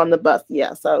waiting on the bus.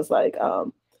 Yes, I was like,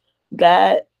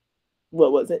 that,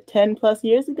 what was it, 10 plus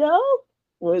years ago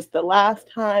was the last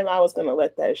time I was going to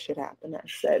let that shit happen. I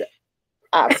said,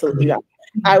 absolutely not.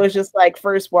 I was just like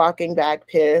first walking back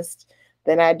pissed.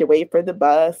 Then I had to wait for the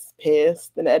bus,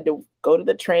 pissed. Then I had to go to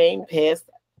the train, pissed.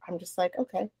 I'm just like,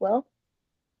 okay, well,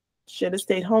 should have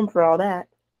stayed home for all that.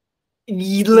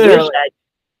 Literally.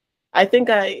 I think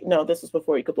no, this was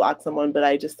before you could block someone, but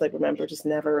I just like remember just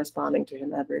never responding to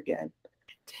him ever again.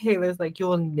 Taylor's like,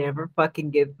 you'll never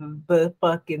fucking get the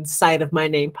fucking sight of my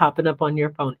name popping up on your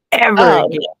phone ever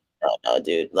again. No,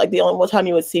 dude. Like the only one time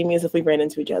you would see me is if we ran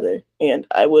into each other, and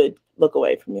I would look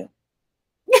away from you.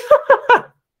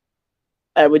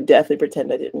 I would definitely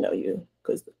pretend I didn't know you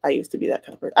because I used to be that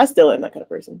kind of person. I still am that kind of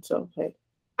person. So hey.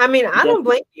 I mean, I don't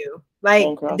blame you. Like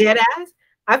dead ass.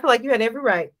 I feel like you had every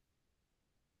right.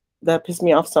 That pissed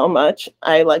me off so much.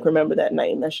 I like remember that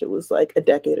night, and that shit was like a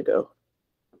decade ago.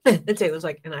 And Taylor's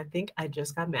like, and I think I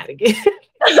just got mad again.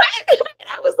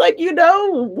 I was like, you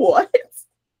know what?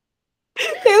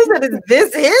 Taylor said, "Is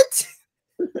this it?"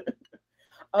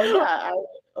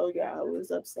 Oh yeah, I was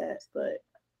upset, but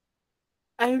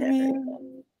I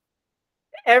mean,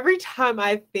 every time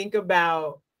I think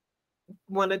about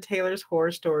one of Taylor's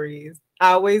horror stories,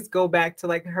 I always go back to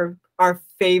like our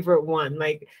favorite one,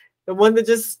 like the one that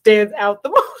just stands out the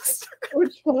most.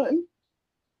 Which one?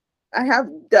 I have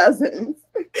dozens.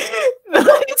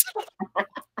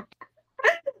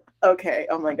 Okay.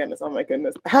 Oh my goodness. Oh my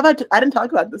goodness. Have I didn't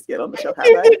talk about this yet on the show, have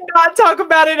I? Did not talk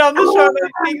about it on the show. And I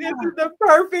think this is the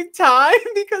perfect time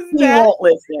because he won't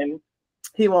listen.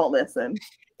 He won't listen.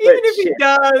 Even if he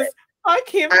does, I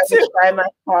can't. I will try my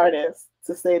hardest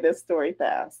to say this story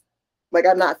fast. Like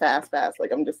I'm not fast.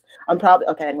 Like I'm probably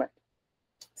okay. Anyway,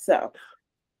 so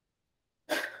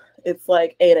it's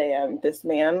like 8 a.m. This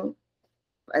man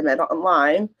I met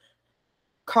online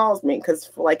calls me because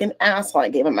for like an asshole, I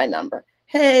gave him my number.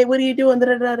 Hey, what are you doing? Da,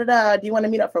 da, da, da, da. Do you want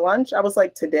to meet up for lunch? I was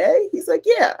like, today? He's like,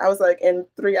 yeah. I was like, in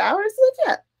 3 hours? He's like,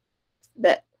 yeah.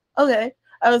 Bet. Okay.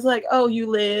 I was like, oh, you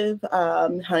live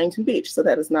Huntington Beach. So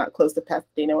that is not close to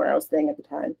Pasadena where I was staying at the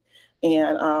time.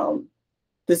 And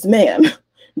this man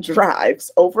drives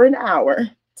over an hour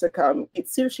to come eat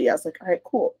sushi. I was like, all right,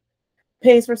 cool.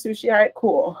 Pays for sushi. All right,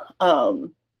 cool.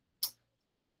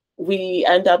 We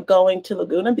end up going to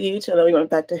Laguna Beach and then we went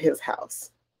back to his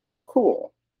house.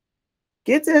 Cool.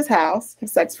 Get to his house,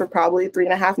 have sex for probably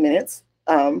 3.5 minutes.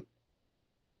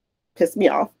 Pissed me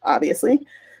off, obviously.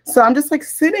 So I'm just like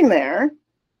sitting there.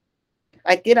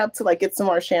 I get up to like get some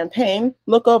more champagne.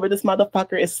 Look over, this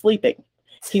motherfucker is sleeping.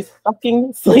 He's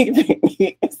fucking sleeping.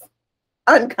 He is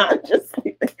unconscious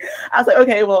sleeping. I was like,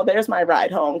 okay, well, there's my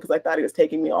ride home because I thought he was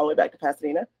taking me all the way back to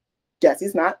Pasadena. Guess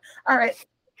he's not. All right,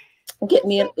 get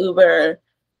me an Uber.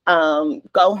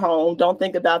 Go home. Don't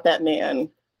think about that man.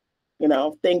 You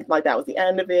know, think like that was the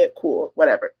end of it. Cool,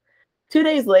 whatever. 2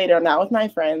 days later, I'm out with my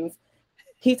friends.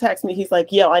 He texts me. He's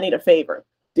like, yo, I need a favor.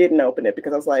 Didn't open it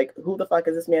because I was like, who the fuck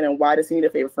is this man and why does he need a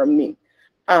favor from me?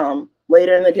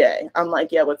 Later in the day, I'm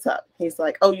like, yeah, what's up? He's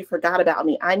like, oh, you forgot about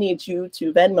me. I need you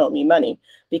to Venmo me money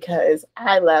because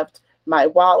I left my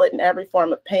wallet and every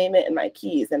form of payment and my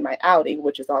keys and my Audi,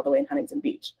 which is all the way in Huntington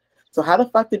Beach. So how the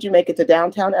fuck did you make it to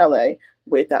downtown LA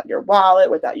without your wallet,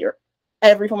 without your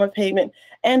every form of payment,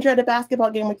 and you're at a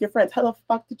basketball game with your friends? How the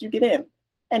fuck did you get in?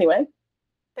 Anyway.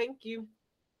 Thank you.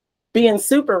 Being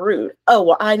super rude. Oh,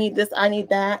 well, I need this, I need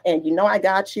that. And you know, I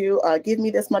got you. Give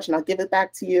me this much and I'll give it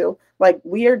back to you. Like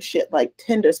weird shit, like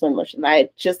Tinder swindlers. And I had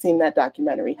just seen that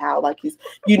documentary, how like he's,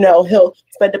 you know, he'll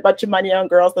spend a bunch of money on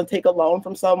girls and take a loan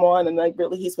from someone. And like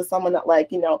really he's with someone that like,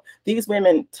 you know, these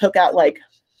women took out like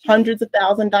hundreds of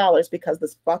 $1,000s because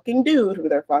this fucking dude who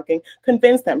they're fucking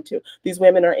convinced them to. These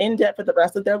women are in debt for the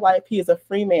rest of their life. He is a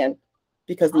free man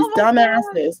because these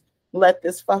dumbasses let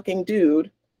this fucking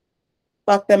dude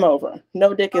fuck them over.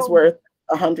 No dick is worth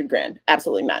 100 grand.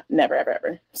 Absolutely not. Never, ever,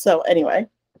 ever. So anyway.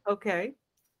 Okay.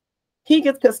 He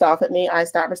gets pissed off at me. I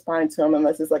start responding to him, and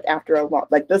this is like after a long,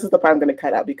 like this is the part I'm going to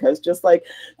cut out because just like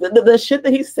the shit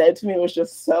that he said to me was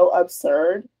just so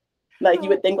absurd. Like you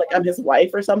would think like I'm his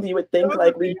wife or something. You would think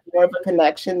like we have more of a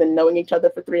connection than knowing each other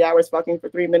for 3 hours, fucking for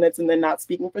 3 minutes, and then not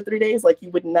speaking for 3 days. Like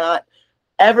you would not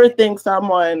ever think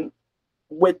someone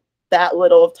with that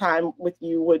little of time with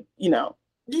you would, you know.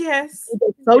 Yes.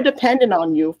 So dependent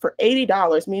on you for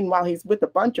 $80. Meanwhile, he's with a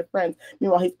bunch of friends.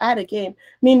 Meanwhile, he's at a game.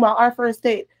 Meanwhile, our first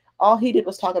date, all he did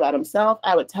was talk about himself.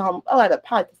 I would tell him, oh, I have a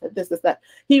podcast, this, that.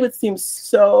 He would seem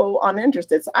so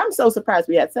uninterested. So I'm so surprised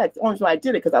we had sex. The only reason why I did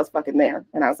it because I was fucking there.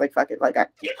 And I was like, fuck it. Like,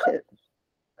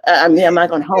 I'm not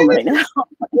going home right now.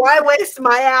 Why waste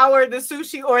my hour, the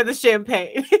sushi or the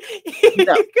champagne?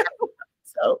 No.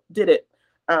 So did it.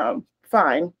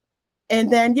 Fine. And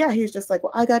then, yeah, he's just like,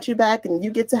 well, I got you back and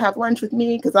you get to have lunch with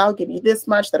me because I'll give you this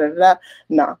much. Da, da, da, da.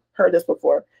 No, heard this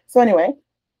before. So anyway,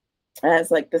 I was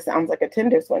like, this sounds like a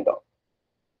Tinder swindle.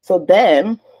 So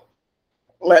then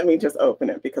let me just open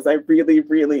it because I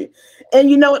really,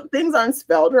 and you know what? Things aren't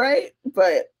spelled right,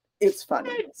 but it's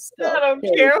funny. So, I don't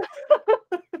care.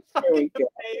 Here we go.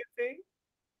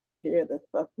 Here the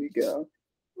fuck we go.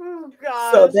 Oh,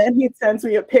 gosh. So then he sends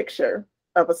me a picture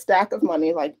of a stack of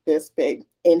money like this big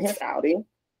in his Audi.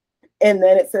 And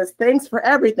then it says, thanks for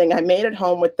everything. I made it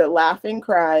home with the laughing,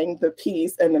 crying, the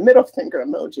peace, and the middle finger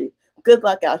emoji. Good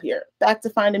luck out here. Back to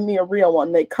finding me a real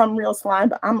one. They come real slime,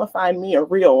 but I'm going to find me a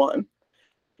real one.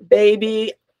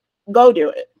 Baby, go do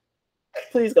it.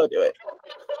 Please go do it.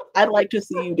 I'd like to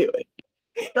see you do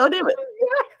it. Go do it.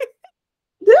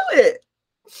 Do it.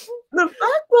 The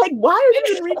fact, like, why are you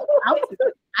even reaching out to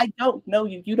me? I don't know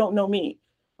you. You don't know me.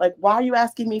 Like, why are you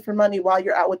asking me for money while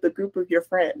you're out with a group of your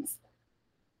friends?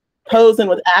 Posing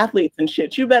with athletes and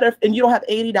shit. You better, and you don't have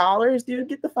 $80, dude.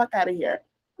 Get the fuck out of here.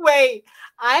 Wait,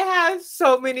 I have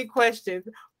so many questions.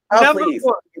 Oh, Number please.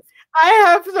 one, I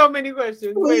have so many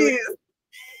questions. Please. Wait.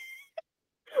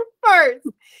 First,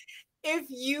 if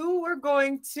you were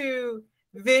going to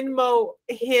Venmo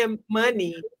him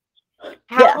money,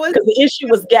 yeah, because the issue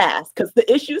was gas. Because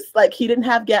the issue's like he didn't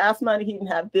have gas money, he didn't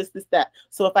have this, that.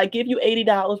 So if I give you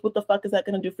 $80, what the fuck is that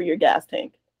going to do for your gas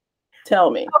tank?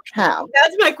 Tell me how.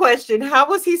 That's my question. How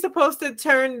was he supposed to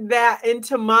turn that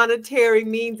into monetary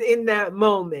means in that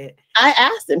moment? I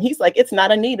asked him. He's like, it's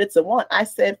not a need, it's a want. I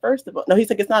said, first of all, no,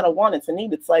 he's like, it's not a want, it's a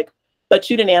need. It's like, but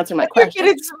you didn't answer my question.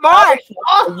 You're getting smart.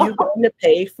 Are you going to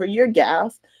pay for your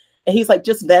gas? And he's like,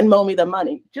 just Venmo me the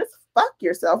money. Just fuck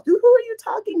yourself, dude. Who are you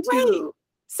talking to? Wait,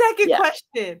 second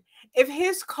question. If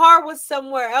his car was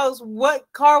somewhere else,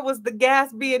 what car was the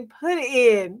gas being put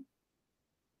in?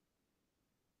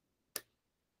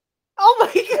 Oh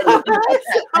my God.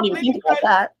 I didn't even think about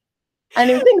that. I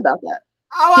didn't even think about that.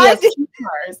 Oh, he has 2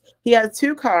 cars. He has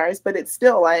 2 cars, but it's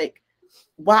still like,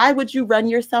 why would you run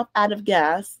yourself out of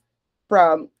gas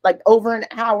from like over an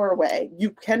hour away? You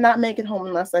cannot make it home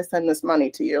unless I send this money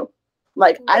to you.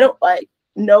 Like, I don't like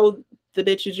know the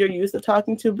bitches you're used to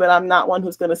talking to, but I'm not one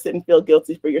who's going to sit and feel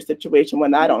guilty for your situation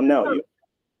when I don't know you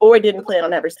or didn't plan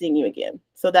on ever seeing you again.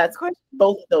 So that's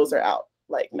both of those are out.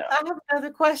 Like, no. I have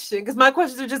another question because my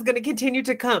questions are just going to continue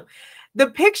to come. The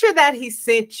picture that he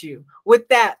sent you with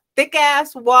that thick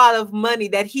ass wad of money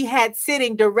that he had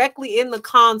sitting directly in the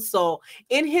console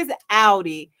in his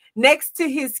Audi next to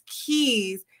his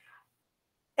keys,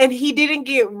 and he didn't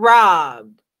get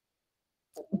robbed.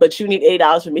 But you need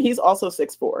 $8 from me. He's also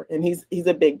 6'4", and he's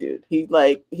a big dude.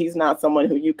 He's not someone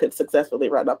who you could successfully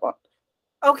run up on.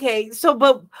 Okay, so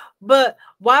but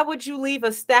why would you leave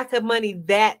a stack of money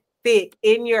that thick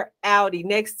in your Audi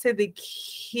next to the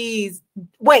keys?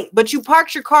 Wait, but you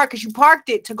parked your car because you parked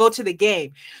it to go to the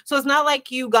game. So it's not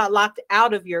like you got locked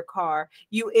out of your car.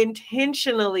 You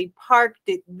intentionally parked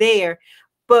it there.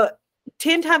 But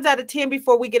 10 times out of 10,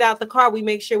 before we get out the car, we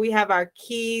make sure we have our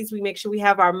keys. We make sure we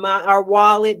have our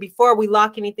wallet before we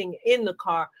lock anything in the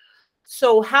car.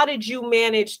 So how did you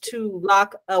manage to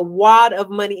lock a wad of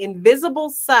money in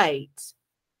visible sight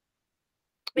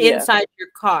inside your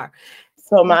car?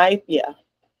 So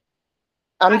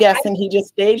I'm guessing he just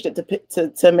staged it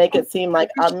to make it seem like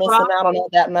I'm missing out on all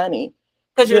that money.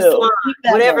 Because you're slime,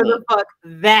 whatever the fuck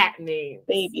that means.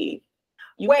 Baby,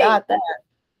 you got that.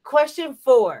 Question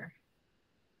 4.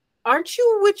 Aren't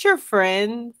you with your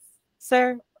friends,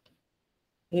 sir?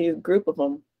 He's a group of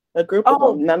them. A group of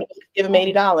them. None of them could give him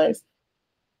 $80.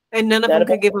 And none of them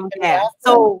could give him gas.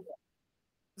 So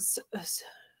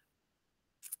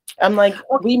I'm like,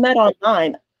 we met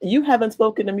online. You haven't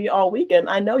spoken to me all weekend.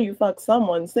 I know you fucked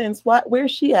someone since.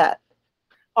 Where's she at?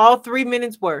 All 3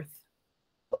 minutes worth.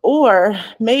 Or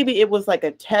maybe it was like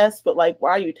a test, but like,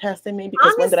 why are you testing me?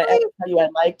 Because honestly, when did I ever tell you I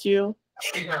liked you?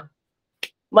 Yeah.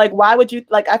 Like, why would you,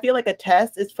 like, I feel like a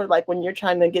test is for like when you're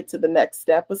trying to get to the next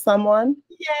step with someone,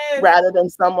 rather than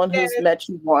someone who's met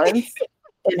you once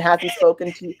and hasn't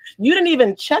spoken to you. You didn't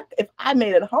even check if I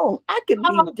made it home. I could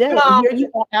be dead. And here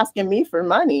you are asking me for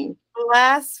money.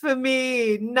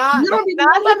 Blasphemy. You don't even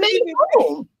know if I made it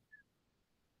home.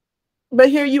 But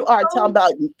here you are talking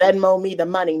about Venmo me the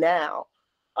money now.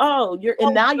 Oh, you're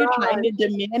trying to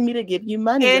demand me to give you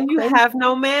money. And you have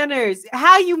no manners.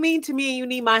 How you mean to me and you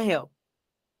need my help?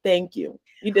 Thank you.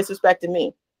 You disrespected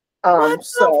me.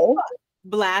 So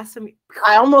blasphemy.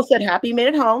 I almost said happy made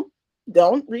it home.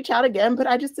 Don't reach out again, but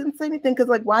I just didn't say anything because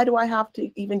like, why do I have to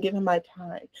even give him my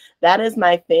time? That is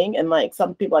my thing. And like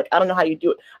some people, like, I don't know how you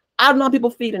do it. I don't know how people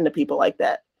feed into people like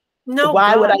that. No,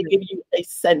 why would I give you a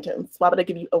sentence? Why would I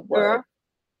give you a word?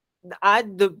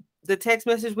 The text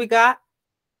message we got,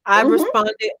 I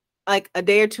responded like a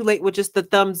day or two late with just the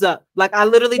thumbs up. Like I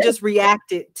literally just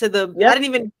reacted to the. I didn't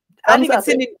even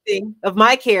send anything of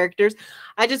my characters.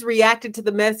 I just reacted to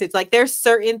the message. Like there's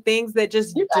certain things that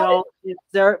just don't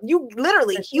deserve. You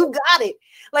literally, you got it.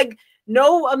 Like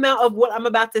no amount of what I'm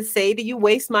about to say to you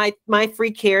waste my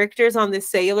free characters on this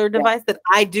cellular device that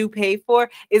I do pay for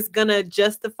is gonna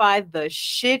justify the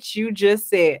shit you just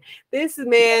said. This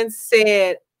man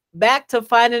said back to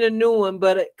finding a new one,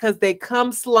 but because they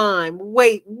come slime.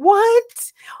 Wait,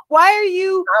 what? Why are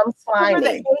you? I'm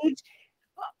slimy.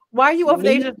 Why are you over the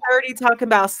age of 30 talking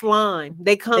about slime?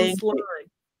 They come slime.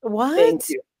 What? Thank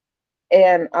you.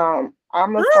 And I'm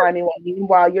a slimy one.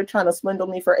 Meanwhile, you're trying to swindle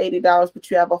me for $80,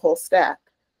 but you have a whole stack.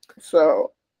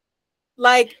 So,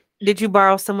 like, Did you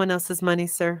borrow someone else's money,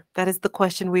 sir? That is the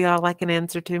question we all like an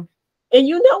answer to. And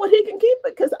you know what, he can keep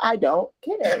it because I don't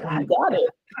care. He got it.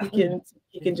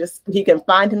 He can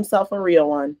find himself a real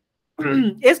one.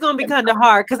 It's gonna be kind of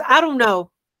hard because I don't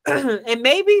know. And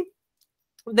maybe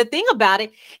the thing about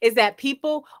it is that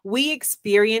we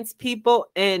experience people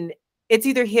and it's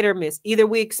either hit or miss. Either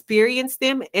we experience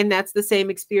them and that's the same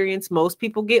experience most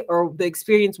people get, or the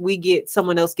experience we get,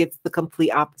 someone else gets the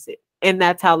complete opposite. And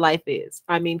that's how life is.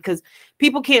 I mean, because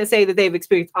people can't say that they've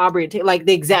experienced Aubrey and like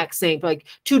the exact same, like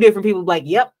two different people, like,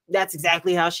 yep, that's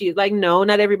exactly how she is. Like, no,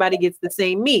 not everybody gets the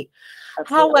same me.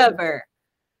 Absolutely. However,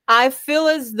 I feel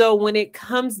as though when it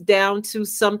comes down to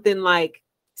something like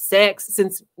sex,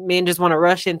 since men just want to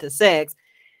rush into sex,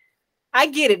 I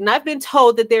get it. And I've been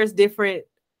told that there's different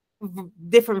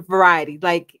variety,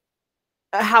 like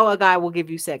how a guy will give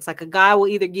you sex. Like a guy will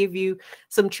either give you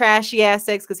some trashy ass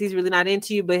sex because he's really not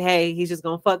into you, but hey, he's just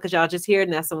gonna fuck because y'all just here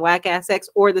and that's some whack ass sex,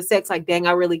 or the sex like, dang,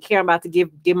 I really care, I'm about to give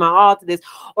my all to this,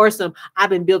 or some I've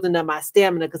been building up my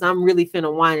stamina because I'm really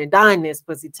finna wine and dine this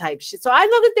pussy type shit. So I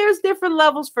know that there's different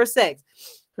levels for sex.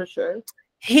 For sure.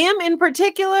 Him in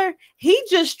particular, he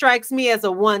just strikes me as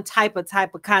a one type of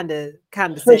kind of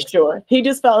For sex. sure. He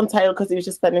just felt entitled because he was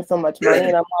just spending so much money.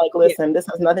 And I'm like, listen, This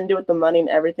has nothing to do with the money and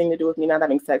everything to do with me not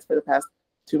having sex for the past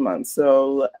 2 months.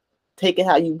 So take it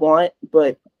how you want.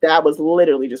 But that was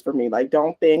literally just for me. Like,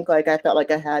 don't think like I felt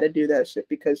like I had to do that shit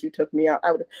because you took me out.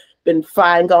 I would have been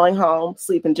fine going home,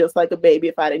 sleeping just like a baby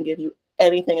if I didn't give you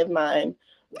anything of mine.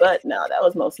 But no, that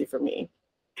was mostly for me.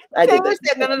 I did that.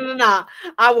 Said, no.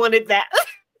 I wanted that.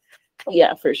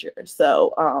 Yeah, for sure.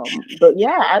 So, but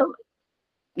yeah, I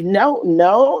don't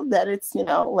know that it's,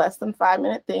 less than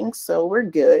 5-minute things. So we're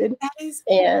good. That is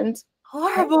and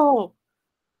horrible.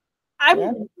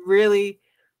 I'm really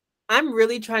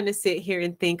trying to sit here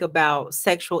and think about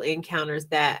sexual encounters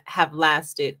that have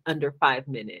lasted under 5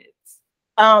 minutes.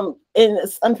 And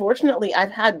unfortunately,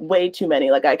 I've had way too many.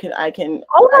 Like I can.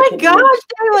 Oh my gosh,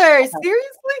 Taylor!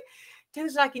 Seriously, Taylor,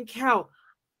 I can count.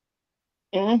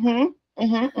 I'm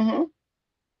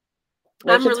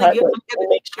really good.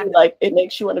 It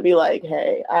makes you want to be like,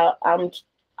 hey, I'll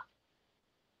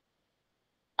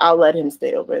let him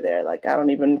stay over there. Like I don't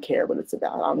even care what it's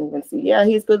about. I don't even see. Yeah,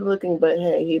 he's good looking, but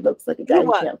hey, he looks like a guy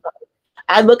you can't fuck.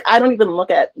 I don't even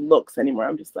look at looks anymore.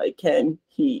 I'm just like, can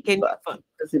he fuck?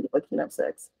 Does he look like he can have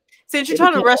sex? Since you're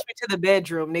trying to rush me to the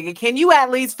bedroom, nigga, can you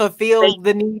at least fulfill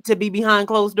the need to be behind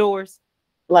closed doors?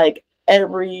 Like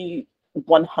every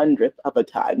 100th of a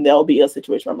time, there'll be a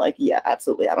situation where I'm like, yeah,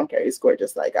 absolutely. I don't care. He's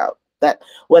gorgeous. Like that,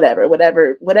 whatever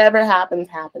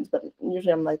happens. But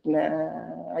usually I'm like,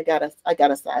 nah, I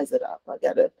gotta size it up.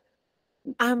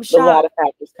 I'm shocked. A lot of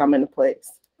factors come into place.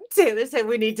 Taylor said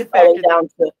we need to factor down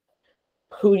to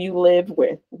who you live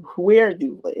with, where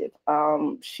you live,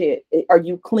 are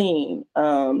you clean?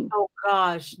 Oh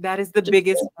gosh, that is the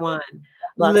biggest one.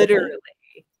 Literally,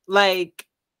 like,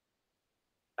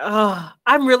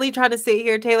 I'm really trying to sit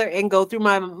here, Taylor, and go through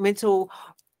my mental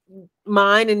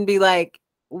mind and be like,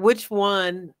 which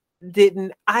one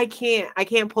didn't I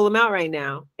can't pull them out right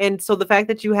now. And so the fact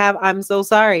that you have, I'm so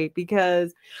sorry,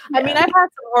 because I mean, I've had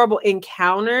some horrible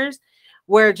encounters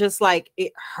where just like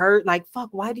it hurt, like, fuck,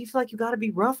 why do you feel like you got to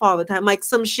be rough all the time? Like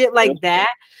some shit like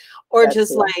that. Or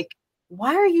just like,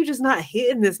 why are you just not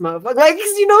hitting this motherfucker? Like,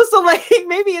 so like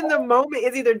maybe in the moment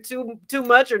it's either too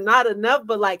much or not enough,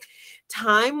 but like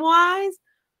time wise,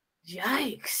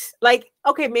 yikes. Like,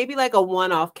 okay, maybe like a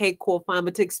one-off, okay, cool, fine,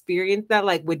 but to experience that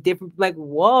like with different, like,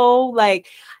 whoa, like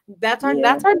that's our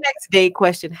next date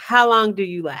question. How long do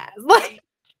you last? Like,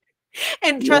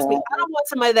 and trust me, I don't want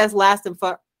somebody that's lasting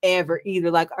forever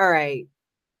either. Like, all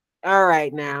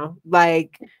right now,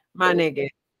 like my nigga,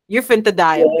 you're finna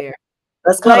die up there.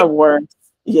 That's kind of worse.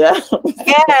 Yeah.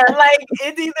 Like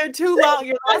it's either too long,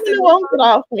 you're won't get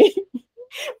off me.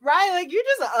 Right, like you're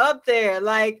just up there.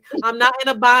 Like, I'm not in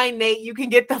a bind, Nate. You can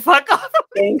get the fuck off.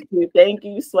 Thank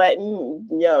you, sweating.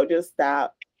 Yo, just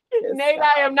stop. Nate,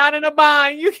 I am not in a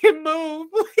bind. You can move,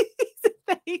 please.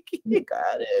 Thank you. You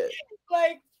got it.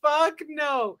 Like, fuck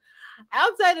no.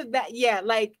 Outside of that,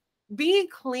 like being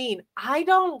clean, I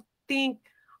don't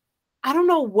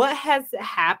know what has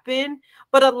happened,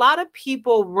 but a lot of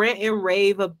people rant and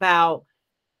rave about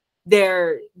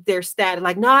their status.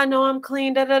 Like, no, I know I'm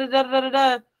clean. Da, da, da, da, da,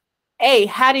 da. Hey,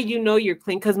 how do you know you're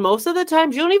clean? Because most of the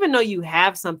times you don't even know you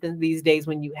have something these days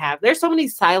when you have. There's so many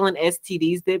silent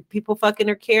STDs that people fucking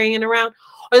are carrying around.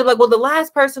 Or they're like, well, the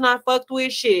last person I fucked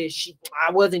with,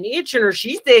 I wasn't itching, or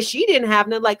she said she didn't have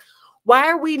none. Like, why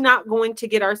are we not going to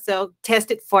get ourselves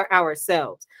tested for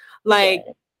ourselves? Like,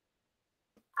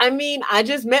 I mean, I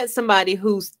just met somebody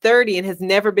who's 30 and has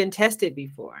never been tested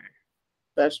before.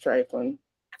 That's trifling.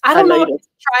 I don't know know you if don't it's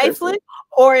trifling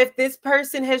or if this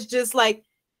person has just like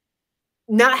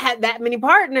not had that many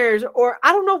partners, or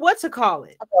I don't know what to call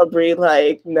it. Aubrey,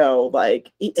 like, no,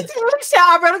 like I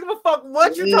don't give a fuck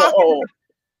what you're talking about.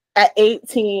 At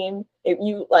 18, if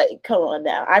you like, come on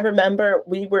now. I remember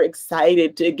we were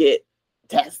excited to get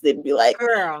tested and be like,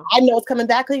 girl, I know it's coming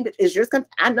back clean, but is yours coming?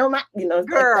 I know my, it's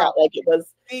girl, like that. Like it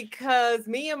was because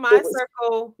me and my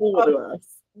circle,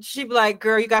 she'd be like,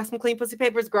 girl, you got some clean pussy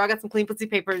papers? Girl, I got some clean pussy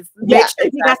papers. Make sure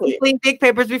you got some clean dick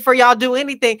papers before y'all do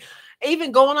anything.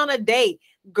 Even going on a date.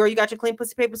 Girl, you got your clean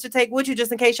pussy papers to take with you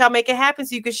just in case y'all make it happen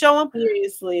so you can show them.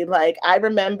 Seriously, like I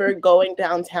remember going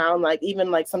downtown, like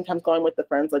even like sometimes going with the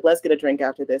friends, like let's get a drink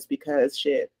after this because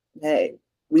shit, hey,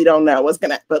 we don't know what's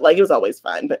gonna, but like it was always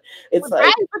fun. But it's right,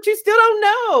 like, but you still don't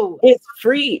know. It's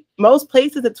free. Most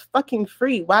places it's fucking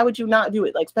free. Why would you not do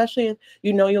it? Like especially if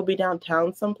you know you'll be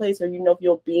downtown someplace or you know if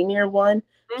you'll be near one,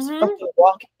 just fucking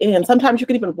walk in. Sometimes you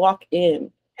can even walk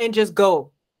in and just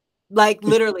go. Like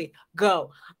literally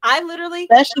go.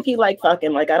 Especially if you like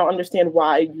fucking, like I don't understand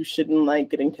why you shouldn't like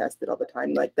getting tested all the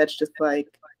time. Like that's just like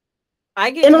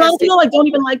I get and a lot of people like don't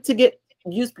even like to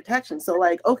use protection. So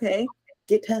like, okay,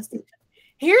 get tested.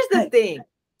 Here's the thing,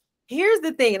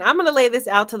 and I'm gonna lay this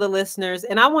out to the listeners,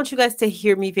 and I want you guys to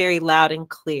hear me very loud and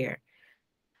clear.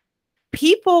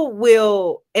 People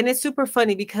will, and it's super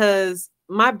funny because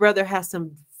my brother has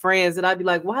some friends and I'd be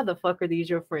like, why the fuck are these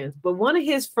your friends? But one of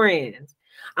his friends,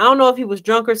 I don't know if he was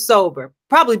drunk or sober,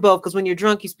 probably both, because when you're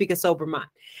drunk, you speak a sober mind.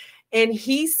 And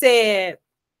he said,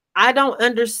 I don't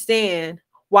understand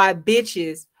why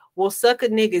bitches will suck a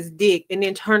nigga's dick and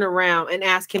then turn around and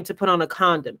ask him to put on a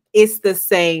condom. It's the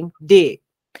same dick.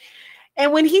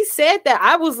 And when he said that,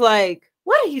 I was like,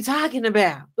 what are you talking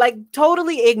about? Like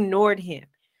totally ignored him.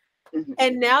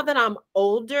 And now that I'm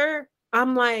older,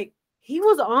 I'm like, he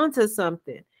was onto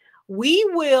something. We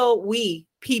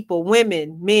people,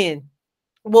 women, men,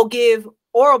 will give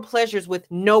oral pleasures with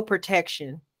no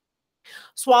protection,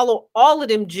 swallow all of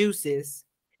them juices,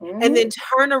 and then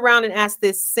turn around and ask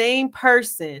this same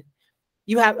person,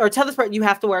 tell this person you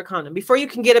have to wear a condom. Before you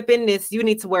can get up in this, you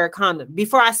need to wear a condom.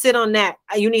 Before I sit on that,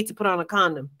 you need to put on a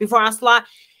condom. Before I slide,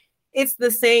 it's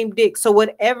the same dick. So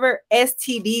whatever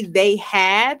STD they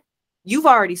had, you've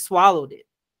already swallowed it.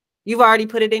 You've already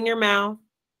put it in your mouth.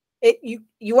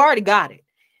 You already got it.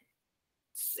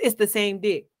 It's the same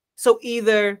dick. So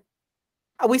either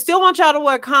we still want y'all to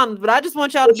wear condoms, but I just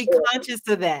want y'all to be conscious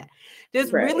of that.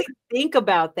 Just really think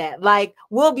about that. Like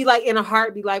we'll be like in a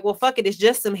heartbeat, like, well, fuck it, it's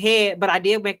just some head, but I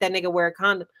did make that nigga wear a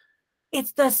condom.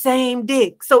 It's the same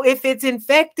dick. So if it's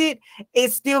infected,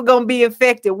 it's still gonna be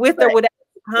infected with or without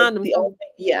the condom.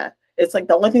 It's like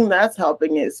the only thing that's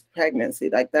helping is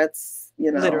pregnancy. Like that's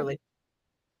literally.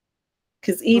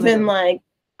 Because even like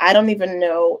I don't even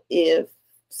know if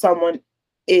someone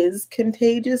is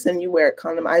contagious and you wear a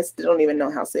condom. I still don't even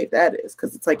know how safe that is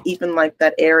because it's like even like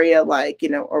that area, like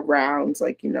around,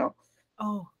 like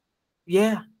Oh,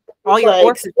 yeah, all your like,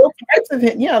 orifices.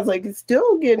 It's like it's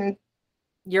still getting.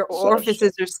 Your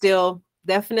orifices are still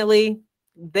definitely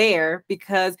there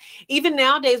because even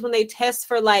nowadays when they test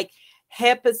for like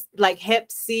Hep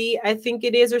C, I think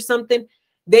it is, or something,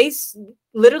 they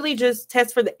literally just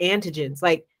test for the antigens.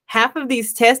 Like half of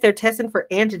these tests, they're testing for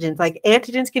antigens. Like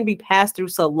antigens can be passed through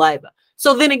saliva.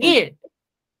 So then again,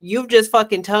 you've just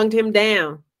fucking tongued him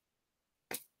down.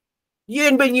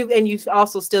 You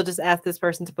also still just ask this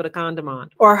person to put a condom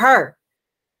on or her.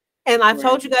 And I've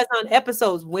told you guys on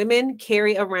episodes, women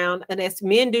carry around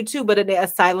men do too, but a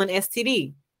silent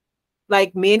STD.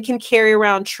 Like men can carry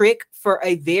around trick for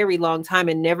a very long time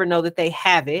and never know that they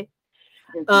have it.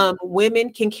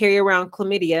 Women can carry around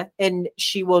chlamydia and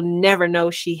she will never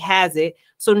know she has it.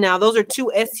 So now those are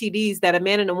two STDs that a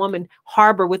man and a woman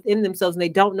harbor within themselves and they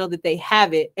don't know that they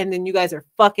have it. And then you guys are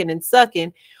fucking and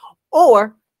sucking.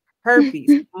 Or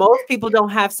herpes. Most people don't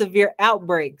have severe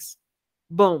outbreaks.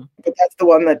 Boom. But that's the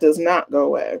one that does not go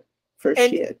away for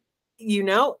shit.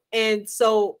 And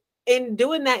so in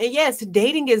doing that, and yes,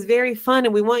 dating is very fun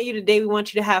and we want you to date, we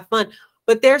want you to have fun,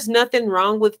 but there's nothing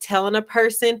wrong with telling a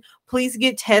person, please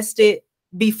get tested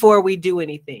before we do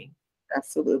anything.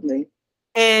 Absolutely.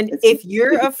 And if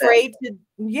you're afraid to,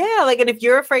 and if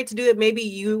you're afraid to do it, maybe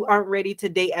you aren't ready to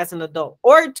date as an adult,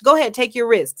 or go ahead, take your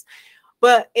risks.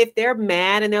 But if they're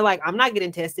mad and they're like, I'm not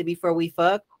getting tested before we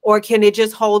fuck, or can it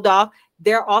just hold off?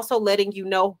 They're also letting you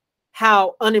know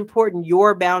how unimportant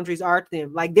your boundaries are to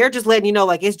them. Like they're just letting you know,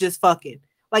 like it's just fucking.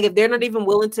 Like if they're not even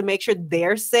willing to make sure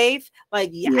they're safe,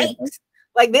 like yikes.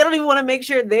 Like they don't even want to make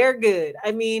sure they're good.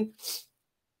 I mean,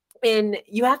 And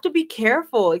you have to be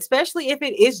careful, especially if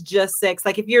it is just sex.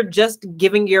 Like if you're just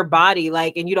giving your body,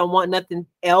 like, and you don't want nothing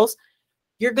else,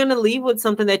 you're gonna leave with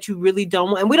something that you really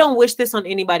don't want. And we don't wish this on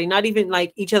anybody, not even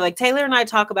like each other. Like Taylor and I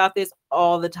talk about this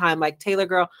all the time. Like, Taylor,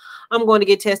 girl, I'm going to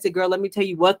get tested, girl. Let me tell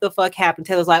you what the fuck happened.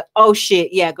 Taylor's like, oh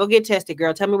shit, yeah, go get tested,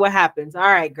 girl. Tell me what happens. All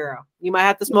right, girl. You might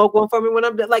have to smoke one for me when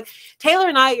I'm done. Like, Taylor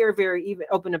and I are very even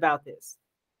open about this,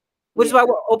 which is why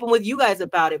we're open with you guys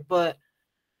about it. But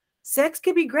sex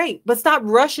could be great, but stop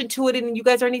rushing to it, and you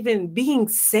guys aren't even being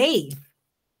safe.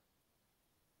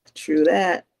 True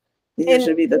that. You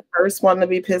should be the first one to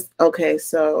be pissed. Okay,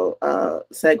 so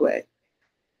segue.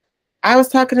 I was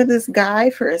talking to this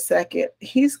guy for a second.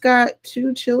 He's got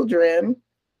 2 children.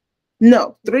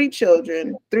 No, 3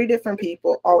 children, 3 different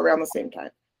people all around the same time.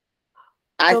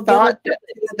 I thought that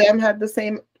them had the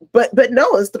same, but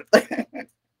no, it's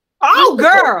oh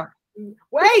girl.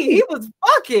 Wait, he was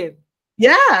fucking.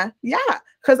 Yeah.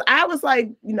 Because I was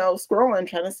like, scrolling,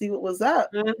 trying to see what was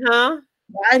up.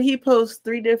 Why'd he post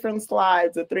 3 different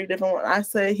slides or 3 different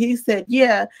ones? He said,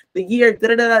 yeah, the year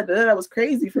that was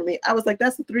crazy for me. I was like,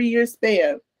 that's a 3-year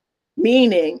span.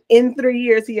 Meaning in 3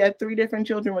 years, he had 3 different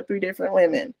children with 3 different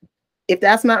women. If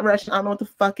that's not Russian, I don't know what the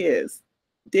fuck is.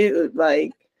 Dude,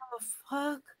 like, oh,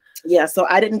 fuck. Yeah, so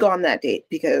I didn't go on that date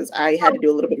because I had to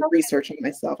do a little bit of research on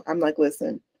myself. I'm like,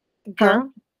 listen,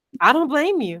 girl, I don't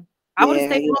blame you. I would have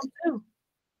stayed home too.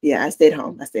 Yeah, I stayed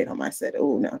home. I said,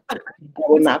 oh no, I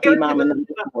will not be mama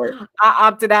number 4. I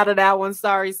opted out of that one.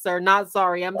 Sorry, sir. Not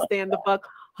sorry. I'm staying the fuck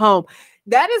home.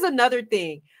 That is another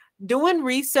thing. Doing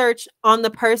research on the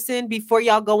person before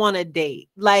y'all go on a date.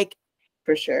 Like,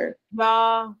 for sure.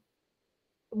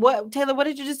 What, Taylor, what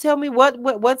did you just tell me?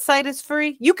 What site is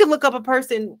free? You can look up a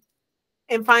person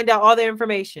and find out all their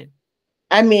information.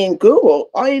 I mean,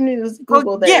 Google. All you need is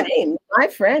Google their name. My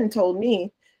friend told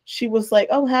me, she was like,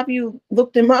 oh, have you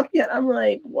looked him up yet? I'm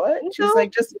like, what? She's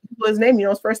like, just Google his name,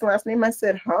 his first and last name. I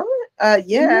said, huh?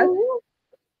 Yeah.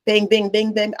 Bing, bing,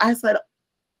 bing, bing. I said,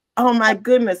 oh my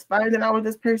goodness, finding out where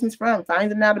this person's from,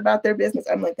 finding out about their business.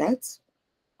 I'm like, that's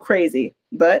crazy.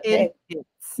 But hey,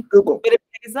 Google. But it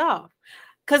pays off.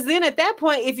 Because then at that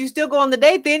point, if you still go on the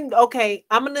date, then, okay,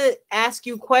 I'm going to ask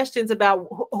you questions about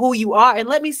who you are. And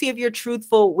let me see if you're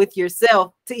truthful with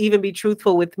yourself to even be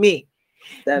truthful with me.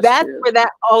 That's where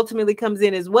that ultimately comes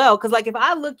in as well. Because like if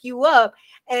I look you up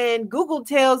and Google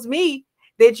tells me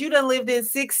that you done lived in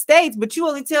 6 states, but you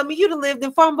only tell me you done lived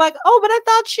in 4, I'm like, oh, but I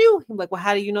thought you. I'm like, well,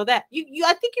 how do you know that? You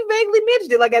I think you vaguely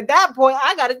mentioned it. Like at that point,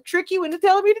 I got to trick you into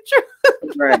telling me the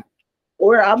truth. Right.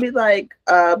 Or I'll be like,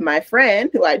 my friend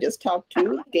who I just talked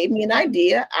to gave me an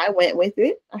idea. I went with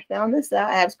it. I found this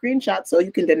out. I have screenshots so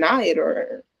you can deny it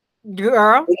or.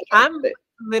 Girl, I'm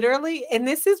literally, and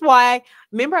this is why,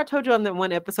 remember I told you on the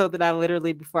one episode that I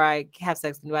literally, before I have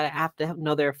sex with anybody, I have to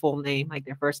know their full name, like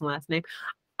their first and last name.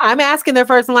 I'm asking their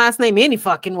first and last name any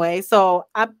fucking way. So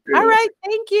I'm all right,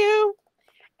 thank you.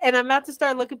 And I'm about to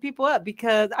start looking people up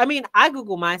because I mean, I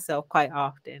Google myself quite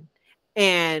often.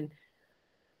 And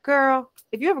girl,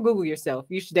 if you ever Google yourself,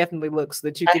 you should definitely look so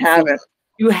that you can see.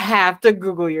 You have to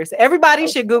Google yourself. Everybody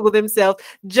should Google themselves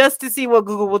just to see what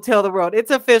Google will tell the world. It's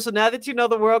official. Now that you know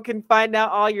the world can find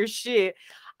out all your shit,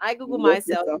 I Google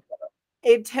myself.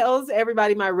 It tells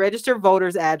everybody my registered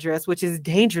voter's address, which is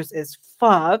dangerous as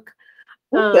fuck.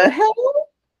 What the hell?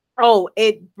 Oh,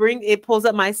 it pulls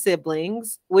up my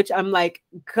siblings, which I'm like,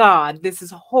 God, this is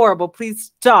horrible.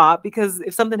 Please stop, because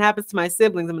if something happens to my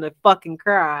siblings, I'm gonna fucking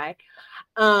cry.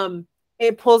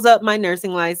 It pulls up my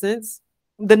nursing license,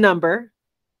 the number.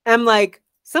 I'm like,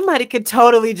 somebody could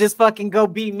totally just fucking go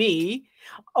be me.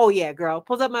 Oh yeah, girl.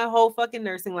 Pulls up my whole fucking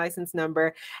nursing license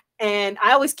number. And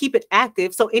I always keep it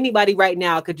active. So anybody right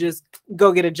now could just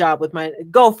go get a job with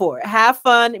go for it. Have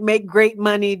fun, make great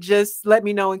money. Just let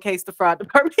me know in case the fraud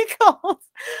department calls.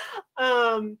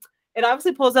 It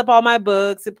obviously pulls up all my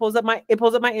books. It pulls up my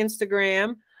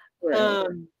Instagram. Right.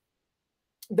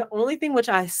 The only thing which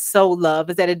I so love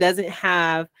is that it doesn't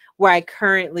have where I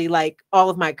currently, like all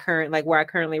of my current, like where I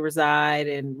currently reside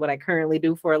and what I currently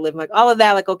do for a living, like all of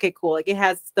that. Like, okay, cool. Like it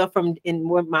has stuff from in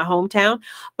my hometown,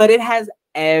 but it has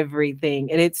everything.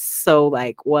 And it's so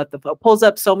like, what the fuck? It pulls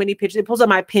up so many pictures. It pulls up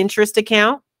my Pinterest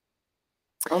account.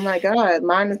 Oh my God.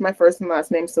 Mine is my first and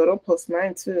last name. So it'll post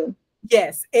mine too.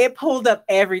 Yes, it pulled up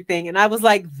everything. And I was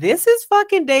like, this is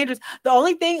fucking dangerous. The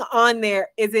only thing on there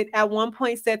is it at one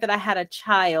point said that I had a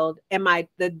child, and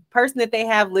the person that they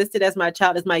have listed as my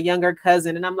child is my younger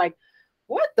cousin. And I'm like,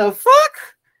 what the fuck?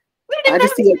 We didn't even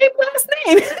have the same last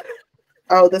name.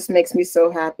 Oh, this makes me so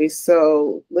happy.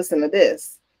 So listen to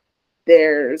this.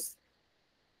 There's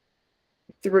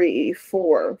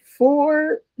 4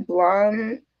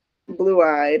 blonde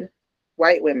blue-eyed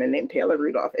white women named Taylor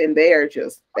Rudolph, and they are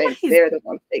just Oh, he's they're the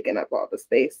ones taking up all the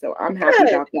space. So I'm happy good.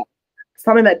 about that.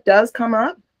 Something that does come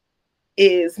up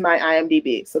is my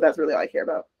IMDb. So that's really all I care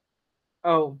about.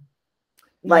 Oh,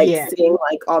 Like yeah. seeing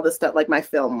like all the stuff, like my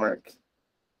film work.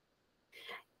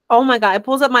 Oh my God. It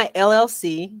pulls up my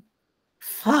LLC.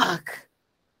 Fuck.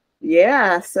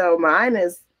 Yeah. So mine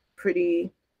is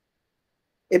pretty,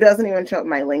 it doesn't even show up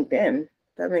my LinkedIn.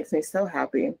 That makes me so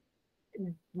happy.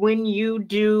 When you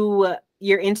do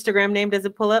your Instagram name, does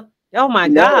it pull up? Oh my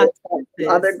No, God. it's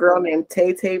other girl named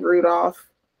Tay Tay Rudolph.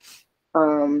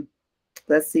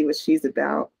 Let's see what she's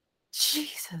about.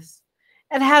 Jesus.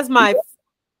 It has my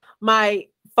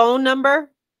phone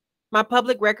number, my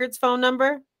public records phone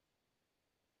number.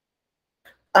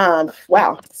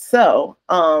 Wow. So,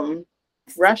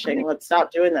 rushing, let's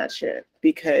stop doing that shit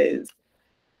because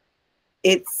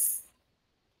it's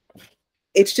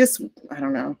just, I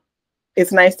don't know.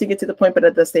 It's nice to get to the point, but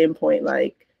at the same point,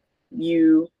 like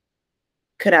you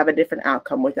could have a different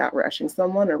outcome without rushing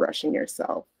someone or rushing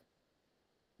yourself.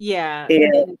 Yeah.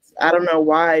 And I don't know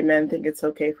why men think it's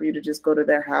okay for you to just go to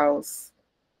their house.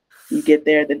 You get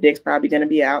there, the dick's probably going to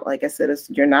be out. Like I said,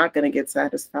 you're not going to get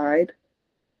satisfied.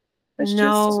 It's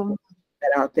No. just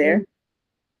that out there.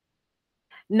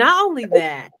 Not only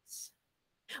that,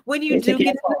 when you do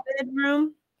get to the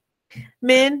bedroom,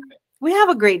 men, we have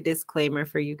a great disclaimer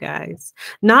for you guys.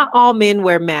 Not all men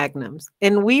wear magnums,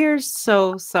 and we are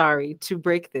so sorry to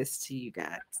break this to you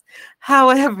guys.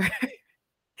 However,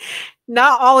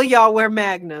 not all of y'all wear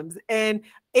magnums, and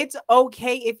it's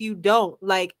okay if you don't.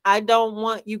 Like, I don't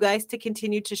want you guys to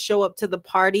continue to show up to the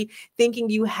party thinking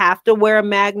you have to wear a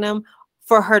magnum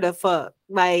for her to fuck.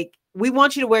 Like, we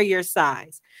want you to wear your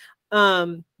size.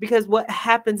 Because what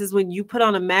happens is when you put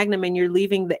on a magnum and you're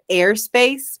leaving the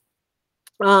airspace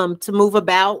to move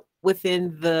about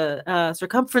within the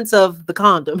circumference of the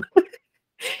condom,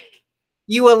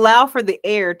 you allow for the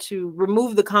air to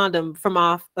remove the condom from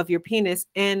off of your penis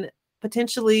and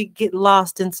potentially get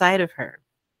lost inside of her.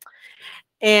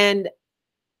 And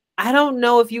I don't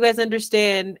know if you guys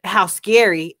understand how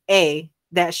scary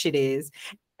that shit is,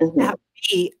 how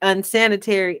B,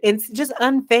 unsanitary, and just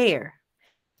unfair.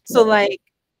 So like,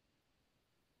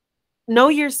 know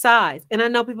your size. And I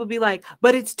know people be like,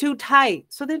 but it's too tight.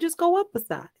 So then just go up a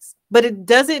size. But it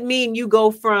doesn't mean you go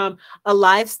from a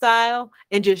lifestyle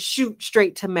and just shoot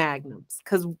straight to magnums,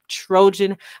 because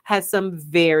Trojan has some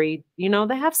very, they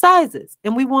have sizes,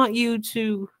 and we want you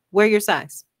to wear your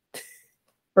size.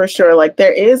 For sure. Like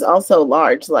there is also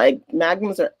large, like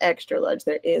magnums are extra large.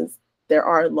 There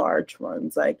are large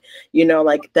ones, like,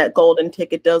 like that golden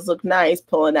ticket does look nice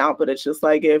pulling out, but it's just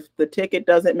like, if the ticket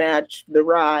doesn't match the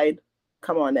ride,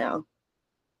 come on now.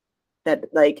 That,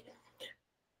 like,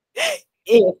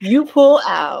 if you pull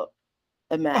out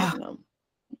a magnum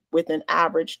with an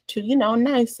average to,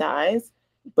 nice size,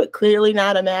 but clearly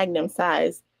not a magnum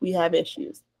size, we have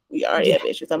issues. We already have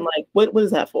issues. I'm like, what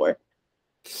is that for?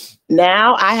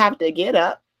 Now I have to get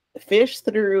up, fish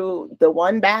through the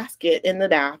one basket in the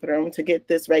bathroom to get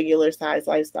this regular size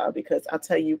lifestyle, because I'll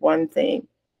tell you one thing,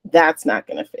 that's not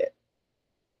going to fit.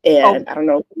 And I don't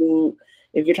know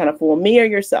if you're trying to fool me or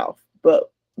yourself,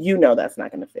 but that's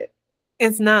not going to fit.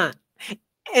 It's not.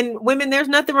 And women, there's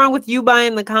nothing wrong with you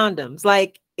buying the condoms.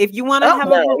 Like, if you want to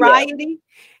have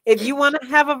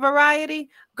a variety,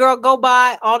 girl, go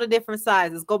buy all the different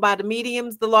sizes. Go buy the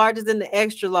mediums, the larges, and the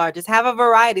extra larges. Have a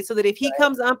variety so that if he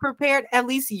comes unprepared, at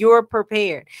least you're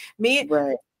prepared.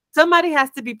 Somebody has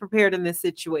to be prepared in this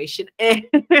situation.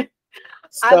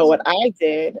 So what I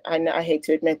did, I hate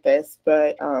to admit this,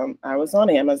 but I was on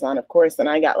Amazon, of course, and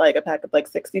I got like a pack of like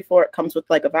 64. It comes with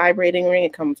like a vibrating ring.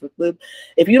 It comes with lube.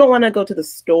 If you don't want to go to the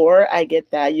store, I get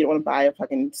that. You don't want to buy a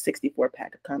fucking 64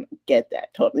 pack of condoms. Get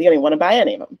that. Totally. You don't even want to buy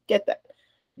any of them. Get that.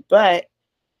 But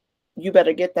you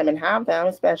better get them and have them,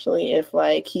 especially if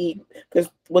like because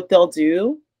what they'll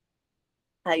do,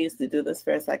 I used to do this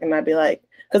for a second. I'd be like,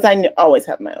 because I always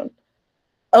have my own.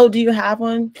 Oh, do you have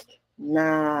one?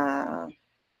 Nah.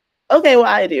 Okay, well,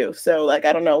 I do. So, like,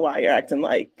 I don't know why you're acting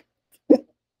like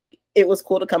it was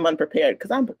cool to come unprepared,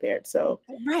 because I'm prepared. So,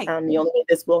 the only way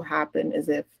this will happen is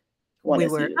if one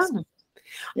is used.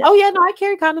 Yeah. Oh, yeah, no, I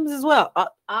carry condoms as well.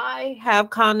 I have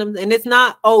condoms, and it's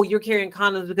not, you're carrying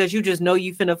condoms because you just know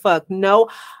you finna fuck. No,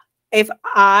 if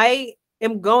I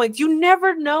am going, you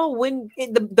never know when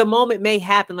the moment may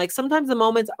happen. Like, sometimes the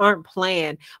moments aren't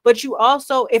planned, but you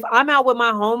also, if I'm out with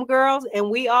my homegirls and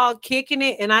we all kicking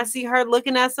it and I see her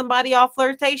looking at somebody all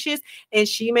flirtatious and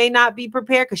she may not be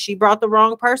prepared because she brought the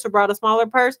wrong purse or brought a smaller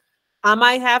purse, I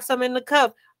might have some in the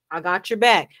cup. I got your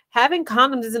back. Having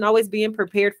condoms isn't always being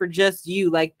prepared for just you.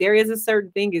 Like there is a certain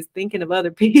thing is thinking of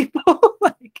other people.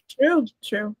 Like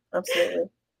True, absolutely.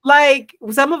 like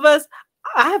some of us,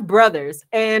 I have brothers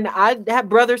and I have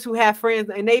brothers who have friends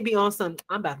and they be on some,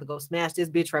 I'm about to go smash this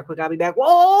bitch right quick. I'll be back.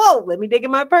 Whoa, let me dig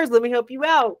in my purse. Let me help you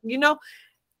out. You know,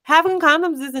 having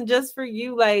condoms isn't just for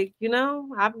you. Like, you know,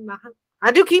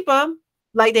 I do keep them.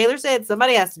 Like Taylor said,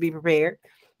 somebody has to be prepared.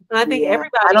 And I think Yeah, I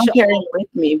everybody don't should. carry it with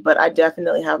me, but I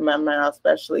definitely have them in my mouth,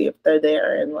 especially if they're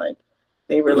there and like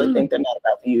they really think they're not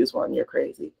about to use one. You're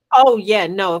crazy. Oh yeah,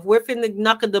 no. If we're finna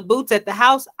knock the boots at the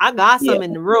house, I got Yeah, some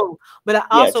in the room. But I yeah,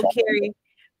 also carry.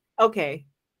 Okay,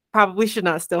 probably should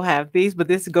not still have these, but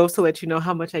this goes to let you know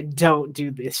how much I don't do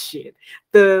this shit.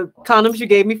 The condoms you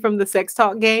gave me from the sex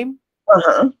talk game,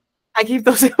 uh-huh. I keep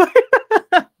those in my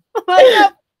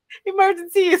like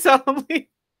emergency is only.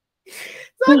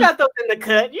 So I got those in the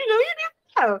cut. You know, you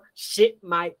never know.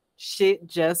 Shit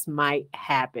just might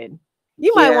happen.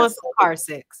 You might want Yes. some car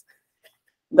sex.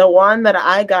 The one that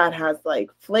I got has like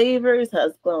flavors,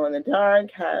 has glow in the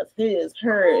dark, has his,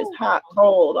 hers, Oh, hot,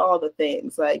 cold, all the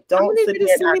things. Like, I'm gonna don't need sit you to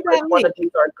here and send me act like that one link. of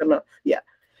these are gonna, yeah.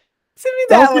 Send me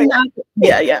Don't that sit link.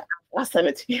 and act, yeah. I'll send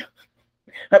it to you.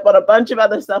 I bought a bunch of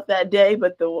other stuff that day,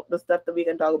 but the stuff that we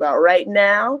can talk about right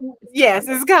now, Yes,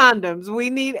 it's condoms. We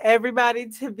need everybody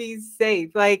to be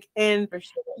safe. Like, and for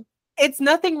sure. it's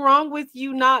nothing wrong with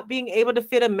you not being able to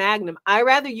fit a magnum. I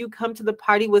rather you come to the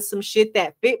party with some shit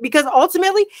that fit because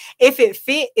ultimately, if it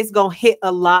fit, it's gonna hit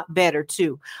a lot better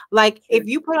too. Like if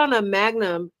you put on a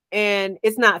magnum and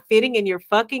it's not fitting and you're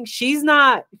fucking, she's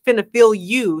not finna feel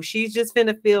you. She's just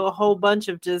finna feel a whole bunch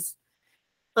of just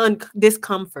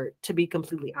discomfort, to be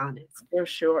completely honest. For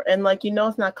sure. And like,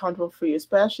 it's not comfortable for you,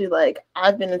 especially like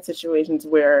I've been in situations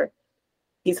where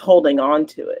he's holding on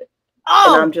to it.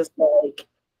 And I'm Oh, just like,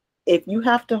 if you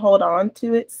have to hold on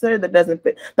to it, sir, that doesn't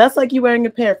fit. That's like you wearing a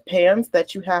pair of pants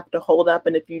that you have to hold up.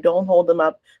 And if you don't hold them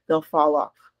up, they'll fall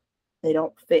off. They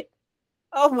don't fit.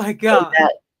 oh my And God.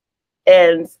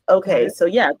 okay, so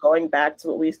yeah, going back to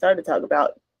what we started to talk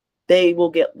about, they will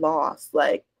get lost.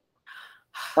 Like,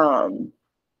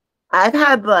 I've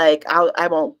had like I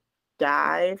won't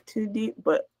dive too deep,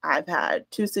 but I've had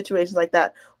two situations like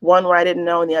that. One where I didn't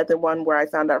know, and the other one where I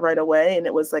found out right away, and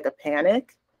it was like a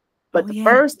panic. But Oh the yeah.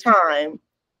 first time,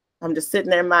 I'm just sitting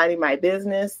there minding my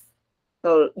business,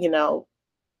 so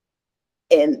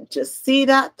and just see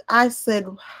that I said,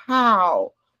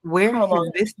 Where how long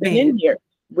has has this it been in been? here?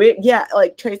 Yeah,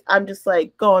 like Trace, I'm just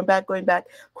like going back.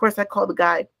 Of course, I called the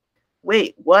guy.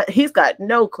 Wait, what? He's got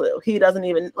no clue. He doesn't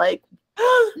even like.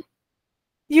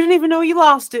 You didn't even know you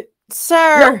lost it, No,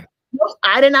 sir. no,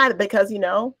 I didn't either because you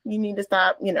need to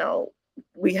stop.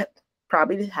 We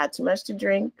probably had too much to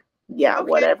drink. Yeah, Okay.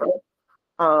 whatever.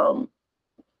 Um,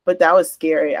 but that was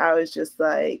scary. I was just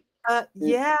like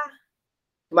Yeah.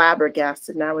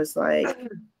 flabbergasted, and I was like,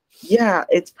 yeah,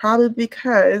 it's probably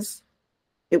because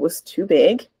it was too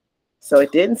big, so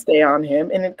it didn't stay on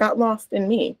him, and it got lost in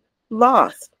me.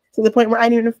 Lost to the point where I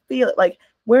didn't even feel it. Like,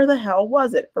 where the hell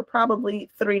was it for probably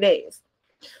 3 days?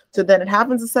 So then it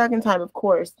happens a second time, of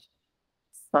course.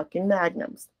 Fucking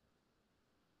magnums.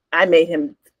 I made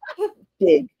him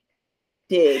dig.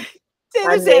 I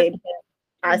Taylor said, made him.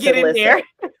 I get said, in listen, there.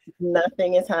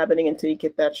 nothing is happening until you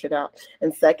get that shit out.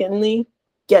 And secondly,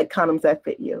 get condoms that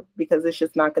fit you because it's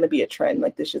just not going to be a trend.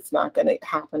 Like, this shit's not going to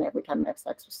happen every time I have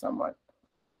sex with someone.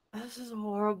 This is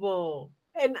horrible.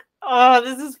 And oh,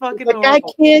 this is It's fucking like, I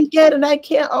horrible. can't get it. I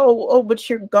can't. Oh, but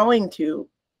you're going to.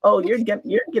 Oh, you're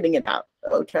getting it out.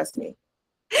 Oh, trust me.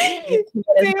 You can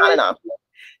get it not Taylor, an option.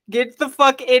 get the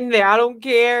fuck in there. I don't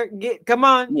care. Come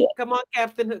on. Yeah, Come on,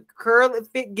 Captain. Curl it,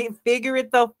 figure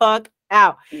it the fuck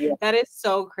out. yeah. That is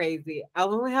so crazy. I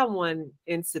only have one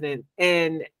incident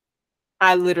and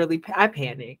I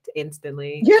panicked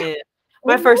instantly. Yeah. And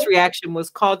my Mhm. first reaction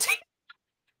was called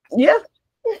Yeah.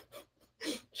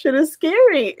 Shit is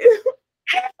scary.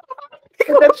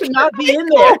 That should not be in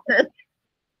there.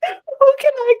 who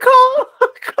can I call?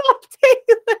 Call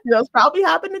Taylor. It's probably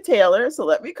happened to Taylor, so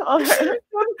let me call her.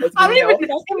 Because I we don't know even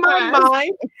that's in my has.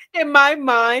 mind. In my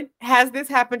mind, has this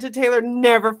happened to Taylor?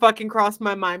 Never fucking crossed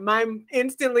my mind. Mine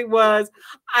instantly was,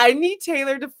 I need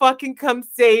Taylor to fucking come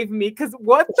save me. Because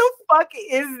what the fuck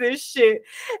is this shit?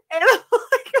 And I'm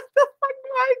like, what the fuck do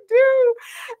I do?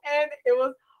 And it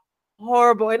was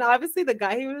horrible. And obviously, the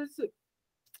guy,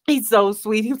 he's so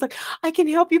sweet. He was like, I can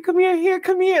help you. Come here,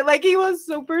 come here. Like, he was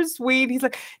super sweet. He's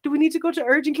like, do we need to go to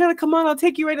urgent care? Like, come on, I'll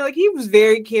take you right now. Like, he was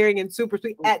very caring and super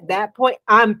sweet. At that point,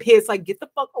 I'm pissed. Like, get the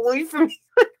fuck away from me.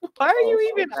 Why are Oh, you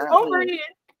so even over badly. here?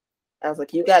 I was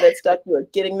like, you got it stuck. You were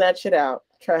getting that shit out.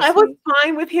 Trust I was me.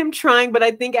 fine with him trying, but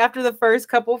I think after the first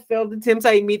couple failed attempts,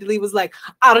 I immediately was like,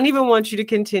 I don't even want you to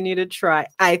continue to try.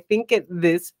 I think at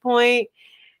this point,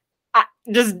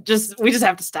 we just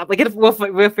have to stop. Like we'll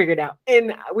figure it out.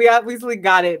 And we obviously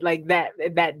got it like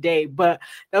that day, but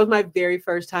that was my very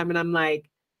first time, and I'm like,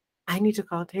 I need to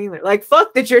call Taylor. Like,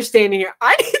 fuck that you're standing here.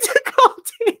 I need to call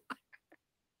Taylor.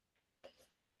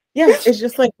 Yeah, it's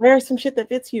just like wear some shit that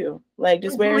fits you. Like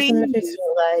just wear something that fits Please,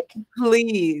 you. Like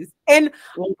please. And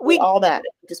we all that.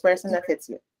 Just wear something that fits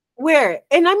you. wear it.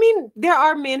 And I mean, there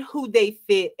are men who they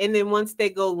fit, and then once they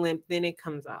go limp, then it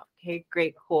comes off. Okay,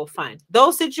 great, cool, fine.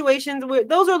 Those situations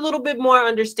those are a little bit more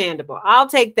understandable. I'll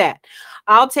take that.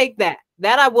 I'll take that.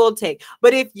 That I will take.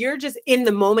 But if you're just in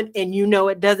the moment and you know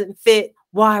it doesn't fit,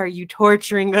 why are you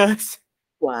torturing us?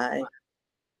 Why?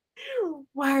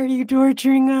 Why are you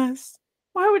torturing us?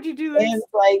 Why would you do this? And it's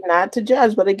like not to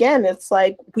judge, but again, it's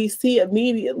like we see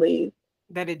immediately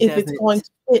that it if doesn't. it's going to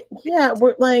fit. Yeah,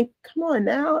 we're like, come on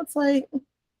now. It's like,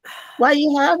 why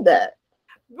you have that?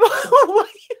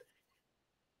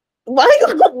 Why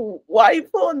are you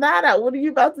pulling that out? What are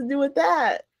you about to do with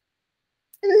that?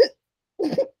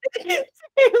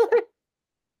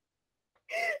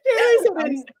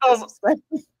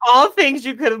 All things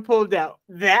you could have pulled out.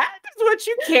 That is what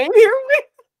you came here with?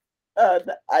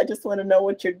 I just want to know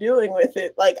what you're doing with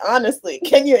it. Like, honestly,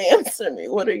 can you answer me?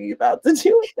 What are you about to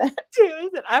do with that?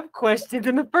 Dude, I have questions.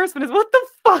 And the first one is, what the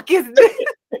fuck is this?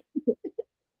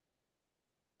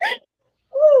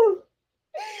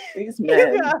 These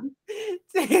men.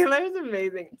 Yeah. Taylor's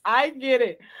amazing. I get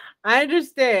it. I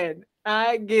understand.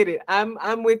 I get it.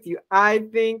 I'm with you. I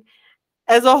think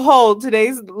as a whole,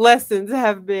 today's lessons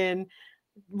have been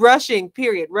rushing,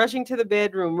 period. Rushing to the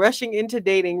bedroom, rushing into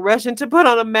dating, rushing to put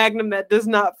on a magnum that does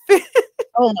not fit.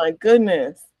 Oh my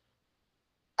goodness.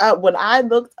 When I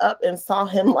looked up and saw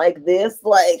him like this,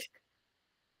 like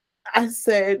I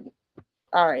said,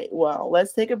 all right, well,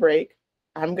 let's take a break.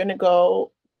 I'm going to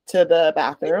go to the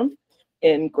bathroom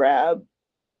and grab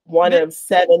one of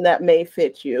 7 that may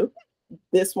fit you.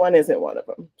 This one isn't one of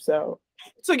them. So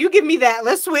you give me that.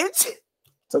 Let's switch.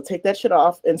 So take that shit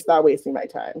off and stop wasting my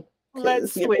time.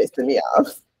 Let's you're switch. wasting me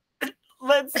off.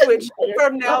 Let's switch.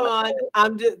 From now on,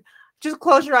 I'm just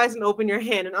close your eyes and open your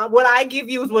hand. And what I give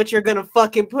you is what you're gonna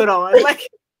fucking put on. Like,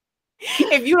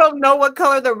 if you don't know what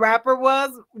color the wrapper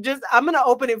was, I'm gonna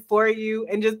open it for you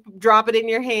and just drop it in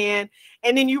your hand,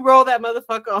 and then you roll that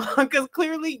motherfucker on. Because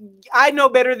clearly, I know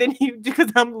better than you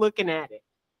because I'm looking at it.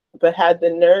 But had the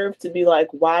nerve to be like,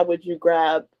 why would you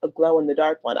grab a glow in the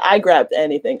dark one? I grabbed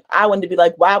anything. I wanted to be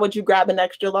like, why would you grab an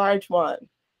extra large one?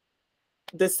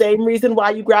 The same reason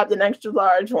why you grabbed an extra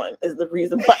large one is the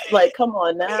reason why. Like, come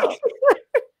on now.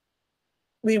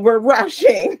 We were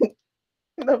rushing.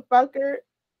 The fucker.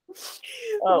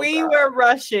 Oh, we were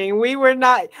rushing. We were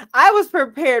not. I was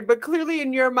prepared, but clearly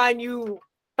in your mind, you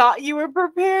thought you were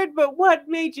prepared. But what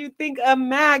made you think a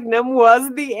magnum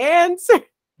was the answer?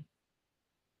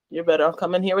 You're better off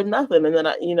coming here with nothing. And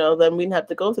then, then we'd have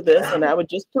to go to this and I would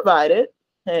just provide it.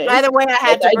 Hey, either way, I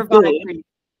had to provide for you.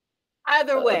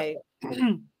 Either way,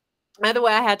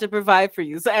 I had to provide for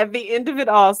you. So at the end of it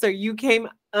all, sir, you came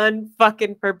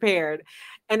unfucking prepared.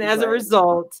 And as a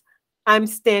result, I'm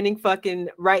standing fucking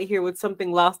right here with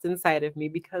something lost inside of me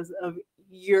because of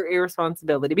your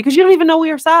irresponsibility, because you don't even know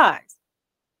your size.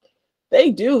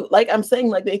 They do. Like I'm saying,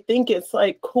 like they think it's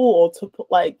like cool to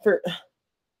put like for.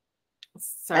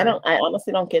 Sorry. I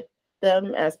honestly don't get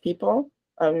them as people.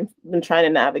 I've been trying to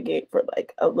navigate for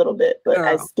like a little bit, but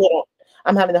I still don't.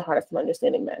 I'm having the hardest time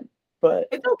understanding men. But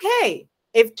it's okay.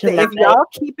 If y'all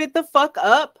keep it the fuck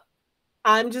up,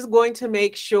 I'm just going to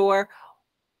make sure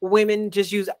women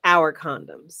just use our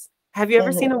condoms. Have you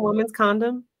ever seen a woman's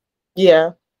condom?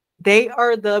 Yeah. They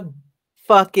are the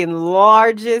fucking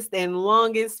largest and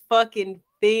longest fucking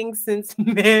thing since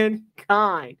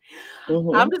mankind.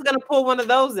 I'm just gonna pull one of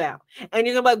those out, and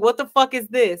you're gonna be like, "What the fuck is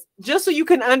this?" Just so you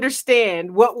can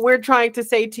understand what we're trying to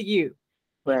say to you.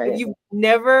 Right.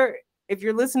 If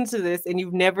you're listening to this and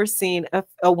you've never seen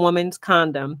a woman's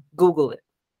condom, Google it,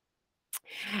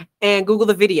 and Google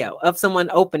the video of someone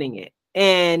opening it,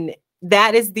 and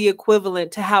that is the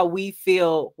equivalent to how we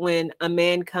feel when a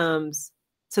man comes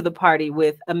to the party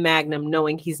with a magnum,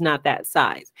 knowing he's not that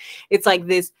size. It's like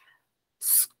this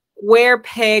square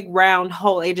peg round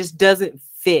hole. It just doesn't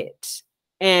fit.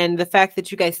 And the fact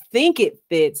that you guys think it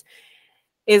fits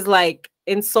is like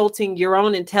insulting your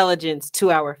own intelligence to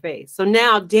our face. So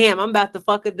now, damn, I'm about to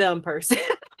fuck a dumb person.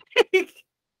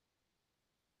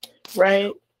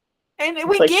 Right. And It's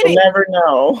we like get you'll it. never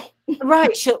know.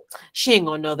 Right. She ain't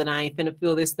gonna know that I ain't finna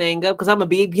fill this thing up because I'm gonna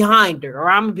be behind her or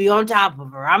I'm gonna be on top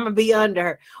of her. I'm gonna be under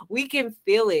her. We can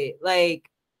feel it. Like,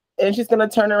 And she's gonna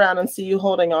turn around and see you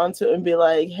holding on to it and be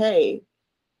like, hey,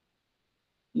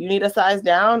 you need a size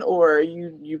down, or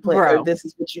you play, or bro, this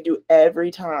is what you do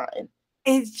every time.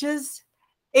 it's just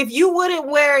if you wouldn't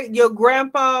wear your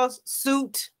grandpa's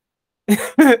suit,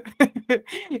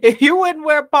 if you wouldn't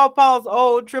wear Paul's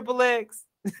old triple X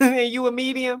and you a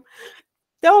medium,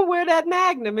 don't wear that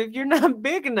Magnum if you're not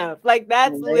big enough. Like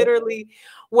that's Right? literally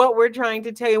what we're trying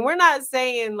to tell you. We're not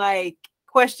saying like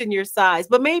question your size,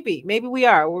 but maybe we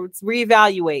are. Let's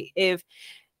reevaluate if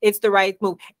it's the right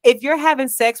move. If you're having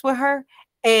sex with her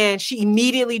and she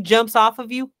immediately jumps off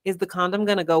of you, is the condom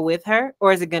gonna go with her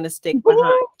or is it gonna stick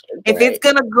behind? If it's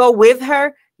Right. gonna go with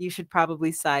her, you should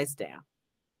probably size down.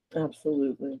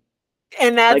 Absolutely.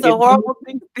 And that's Like a if horrible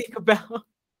thing to think about.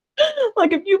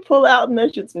 like if you pull out and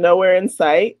there's just nowhere in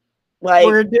sight,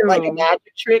 We're like a doomed.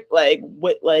 magic trick, like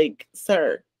what, like,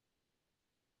 sir,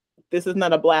 this is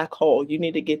not a black hole. You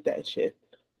need to get that shit.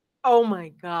 Oh my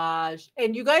gosh.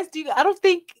 And you guys do, I don't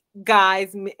think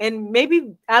guys, and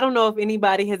maybe, I don't know if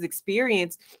anybody has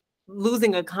experienced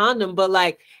losing a condom, but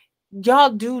like,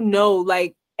 y'all do know,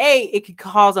 like, it could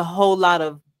cause a whole lot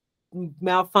of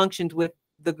malfunctions with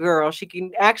the girl. She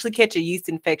can actually catch a yeast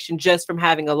infection just from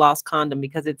having a lost condom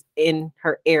because it's in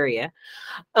her area.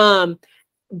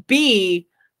 B,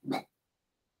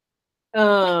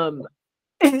 um,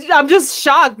 I'm just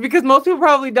shocked because most people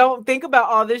probably don't think about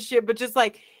all this shit, but just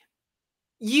like,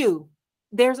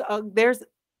 there's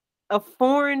a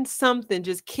foreign something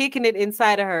just kicking it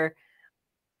inside of her,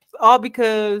 all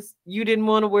because you didn't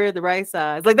want to wear the right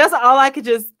size. Like that's all I could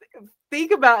just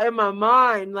think about in my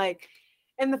mind. Like,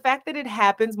 and the fact that it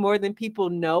happens more than people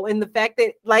know, and the fact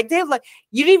that like they're like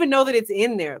you didn't even know that it's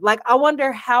in there. Like I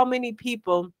wonder how many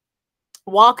people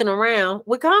walking around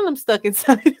with condoms stuck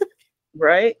inside.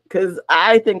 Right? Because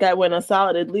I think I went a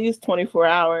solid at least 24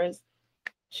 hours.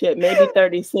 Shit, maybe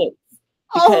 36.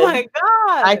 Oh Because my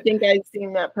I god! think I'd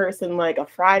seen that person like a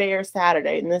Friday or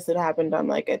Saturday, and this had happened on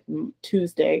like a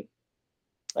Tuesday,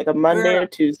 like a Monday Girl, or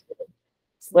Tuesday.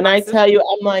 When my I sister. tell you,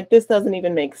 I'm like, this doesn't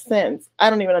even make sense. I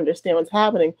don't even understand what's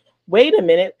happening. Wait a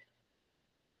minute.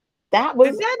 That Did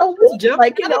was that a just week, jump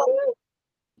like, out of you?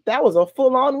 that was a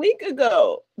full-on week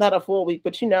ago. Not a full week,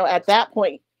 but at that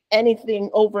point, anything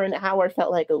over an hour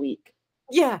felt like a week.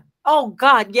 Yeah. Oh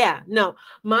God. Yeah. No.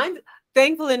 Mine.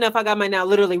 Thankfully enough, I got mine out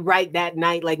literally right that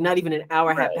night. Like not even an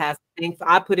hour had Right. passed. Thankful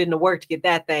I put in the work to get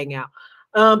that thing out.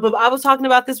 But I was talking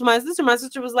about this with my sister. My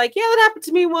sister was like, "Yeah, that happened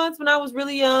to me once when I was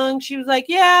really young." She was like,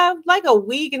 "Yeah, like a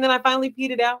week, and then I finally peed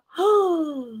it out."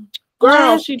 Girl,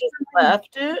 Last she just time.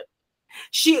 left it.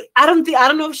 I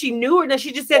don't know if she knew or not.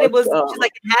 She just said it Like, was. She's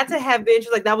like, it had to have been.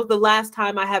 She's like, that was the last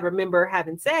time I had remember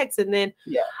having sex, and then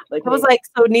yeah, like I was me. like,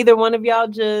 so neither one of y'all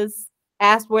just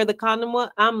asked where the condom was?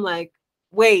 I'm like,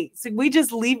 wait, so we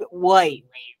just leave it? Wait.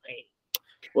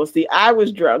 Well, see, I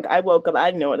was drunk. I woke up. I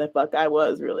didn't know what the fuck I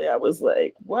was really. I was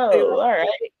like, whoa, all right,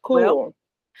 Well, cool.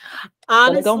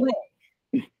 Gonna go honestly,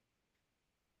 home.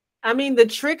 I mean, the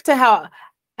trick to how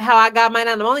I got mine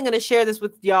out, I'm only going to share this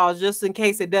with y'all just in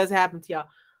case it does happen to y'all.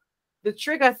 The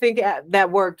trick I think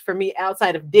that worked for me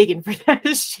outside of digging for that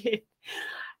shit,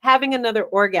 having another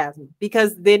orgasm,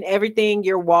 because then everything,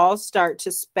 your walls start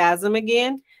to spasm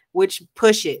again, which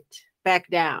push it back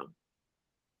down.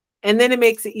 And then it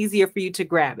makes it easier for you to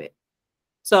grab it.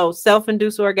 So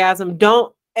self-induced orgasm,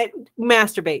 don't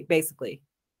masturbate, basically.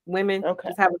 Women, Okay.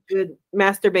 just have a good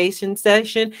masturbation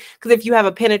session. Because if you have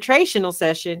a penetrational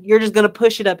session, you're just going to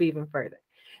push it up even further.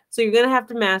 So you're going to have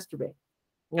to masturbate.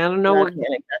 I don't know Not what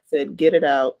panic. I said, get it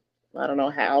out. I don't know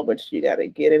how, but you got to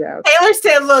get it out. Taylor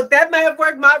said. Look, that may have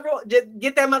worked my rule. Just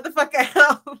get that motherfucker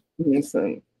out.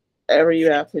 Listen, whatever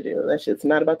you have to do. That shit's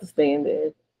not about to stay in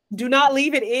there. Do not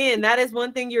leave it in. That is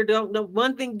one thing you're don't. No,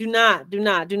 one thing. Do not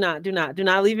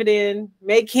leave it in.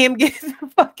 Make him get the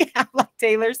fuck out, like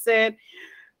Taylor said.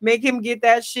 Make him get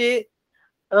that shit.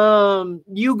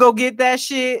 You go get that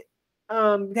shit.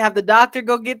 Have the doctor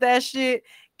go get that shit.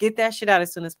 Get that shit out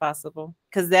as soon as possible.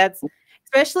 Because that's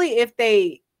especially if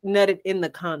they nutted in the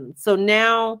condom. So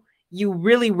now you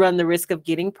really run the risk of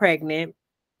getting pregnant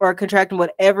or contracting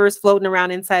whatever is floating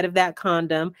around inside of that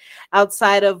condom,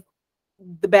 outside of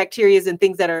the bacteria and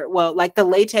things that are, well, like the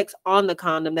latex on the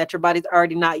condom that your body's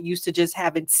already not used to just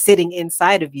having sitting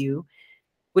inside of you,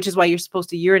 which is why you're supposed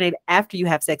to urinate after you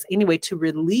have sex anyway to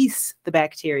release the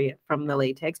bacteria from the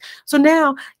latex. So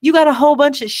now you got a whole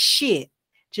bunch of shit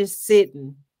just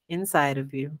sitting inside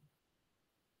of you.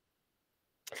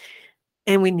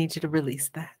 And we need you to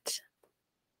release that.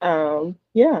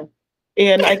 Yeah.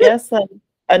 And I guess like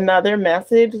another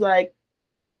message, like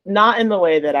not in the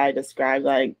way that I described,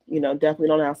 like, definitely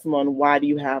don't ask someone, why do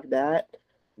you have that?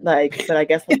 Like, but I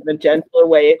guess like in a gentler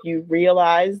way, if you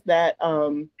realize that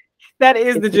That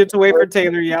is the it's gentle way for working,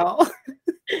 Taylor, y'all.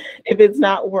 if it's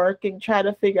not working, try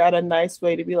to figure out a nice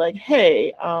way to be like,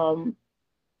 hey,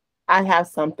 I have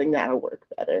something that'll work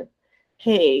better.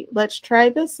 Hey, let's try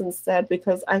this instead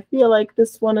because I feel like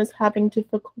this one is having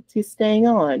difficulty staying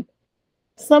on.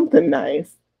 Something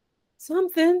nice.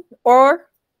 Something. Or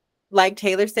like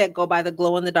Taylor said, go buy the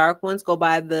glow in the dark ones, go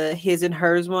buy the his and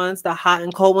hers ones, the hot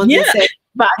and cold ones, Yeah, and say,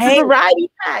 buy the hey,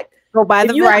 variety pack. go buy If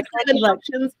the you have variety pack. so many Like,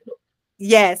 options,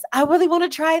 yes, I really want to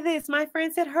try this. My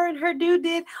friend said her and her dude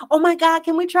did. Oh my God,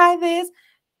 can we try this?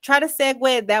 Try to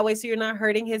segue it that way so you're not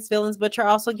hurting his feelings, but you're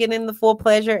also getting the full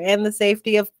pleasure and the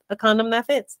safety of a condom that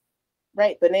fits.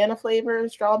 right? Banana flavor,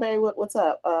 strawberry. What's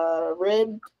up?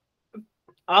 Rib.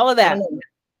 All of I don't that. know.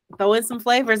 Throw in some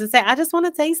flavors and say, I just want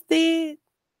to taste it.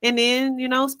 And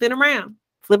then, spin around,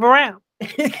 flip around.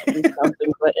 Do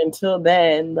something, but until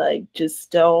then, like, just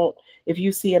don't. If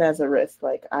you see it as a risk,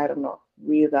 like, I don't know,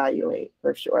 reevaluate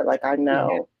for sure. Like, I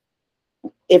know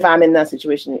if I'm in that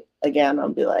situation again, I'll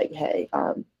be like, hey,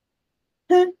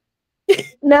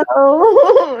 no,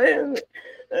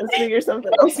 let's figure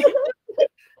something else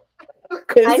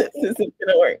because this isn't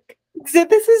gonna work. So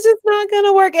this is just not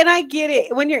gonna work. And I get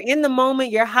it. When you're in the moment,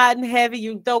 you're hot and heavy,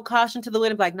 you throw caution to the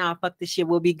wind, like, nah, fuck this shit,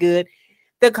 we'll be good.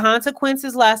 The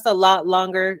consequences last a lot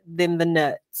longer than the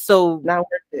nut. So Not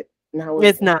worth it. Not worth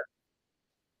it's it. not.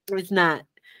 It's not.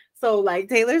 So, like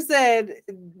Taylor said,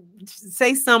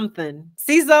 say something.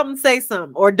 See something, say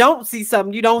something. Or don't see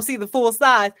something. You don't see the full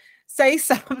size. Say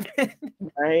something.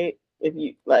 Right? If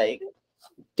you like,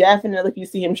 definitely if you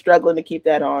see him struggling to keep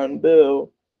that on,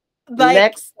 boo. Like,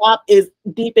 next stop is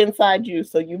deep inside you,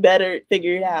 so you better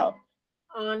figure it out.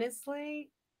 honestly,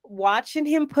 watching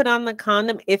him put on the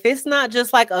condom, if it's not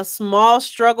just like a small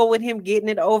struggle with him getting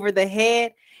it over the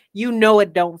head,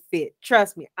 it don't fit.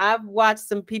 Trust me. I've watched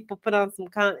some people put on some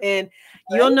condom and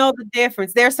you'll know the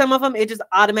difference. There's some of them, it just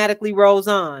automatically rolls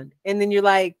on. And then you're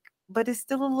like, but it's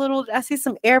still a little, I see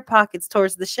some air pockets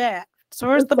towards the shaft,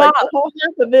 towards the bottom. The whole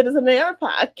half of it is an air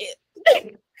pocket.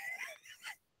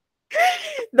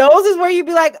 Those is where you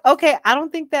be like, okay, I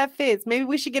don't think that fits. Maybe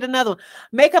we should get another one.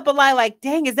 Make up a lie like,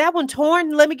 dang, is that one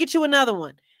torn? Let me get you another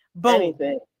one. Boom.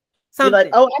 Anything. Something. Be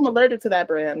like, oh, I'm allergic to that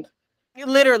brand.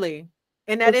 Literally.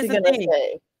 And that What's is he the gonna thing.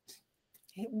 say?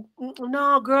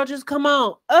 No, girl, just come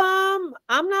on.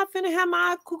 I'm not finna have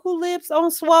my cuckoo lips on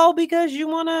swole because you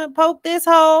want to poke this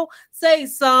hole. Say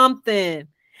something.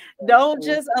 Don't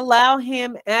just allow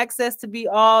him access to be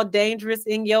all dangerous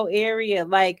in your area.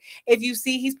 Like if you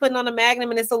see he's putting on a magnum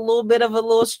and it's a little bit of a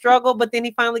little struggle, but then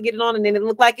he finally get it on and then it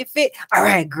looked like it fit. All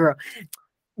right, girl,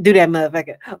 do that,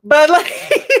 motherfucker. But like,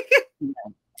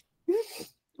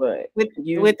 but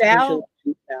without,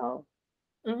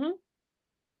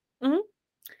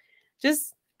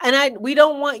 just we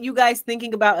don't want you guys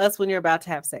thinking about us when you're about to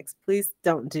have sex. Please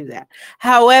don't do that.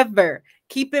 However,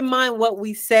 keep in mind what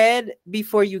we said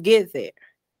before you get there.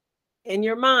 In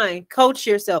your mind, coach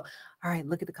yourself. All right,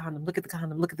 look at the condom, look at the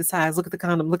condom, look at the size, look at the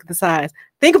condom, look at the size.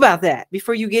 Think about that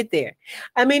before you get there.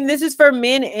 I mean, this is for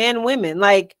men and women.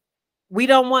 Like, we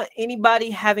don't want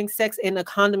anybody having sex and a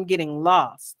condom getting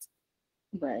lost.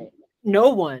 Right. No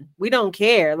one. We don't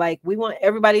care. Like, we want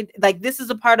everybody, like, this is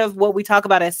a part of what we talk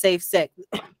about as safe sex.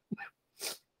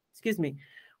 Excuse me.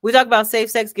 We talk about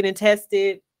safe sex, getting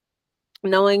tested,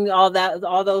 knowing all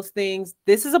those things.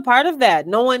 This is a part of that.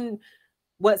 Knowing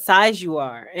what size you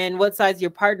are and what size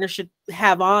your partner should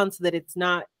have on so that it's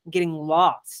not getting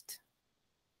lost.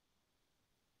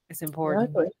 It's important.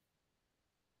 Exactly.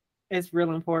 It's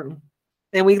real important.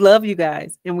 And we love you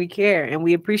guys and we care and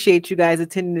we appreciate you guys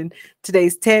attending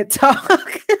today's TED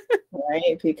Talk.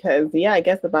 Right. Because I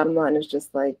guess the bottom line is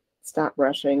just like, stop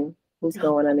rushing. Who's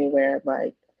going anywhere?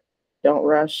 Like, don't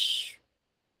rush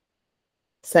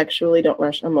sexually, don't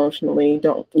rush emotionally,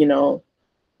 don't,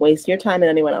 waste your time and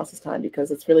anyone else's time because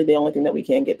it's really the only thing that we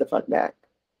can get the fuck back.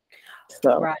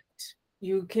 So right.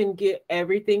 You can get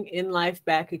everything in life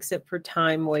back except for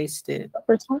time wasted.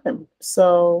 For time.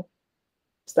 So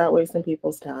stop wasting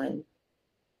people's time.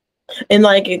 And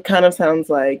like it kind of sounds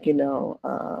like, an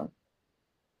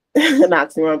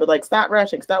oxymoron, but like stop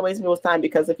rushing, stop wasting people's time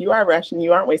because if you are rushing,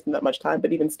 you aren't wasting that much time,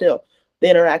 but even still, the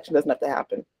interaction doesn't have to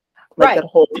happen. Like right. That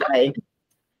whole day.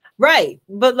 Right.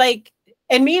 But like,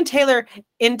 and me and Taylor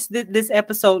into this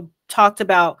episode talked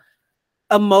about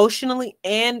emotionally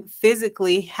and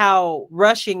physically how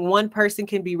rushing one person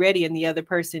can be ready and the other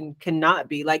person cannot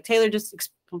be. Like Taylor just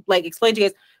explained to you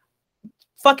guys,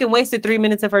 fucking wasted 3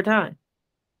 minutes of her time.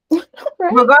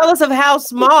 Right? Regardless of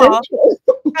Essential.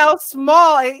 how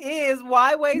small it is,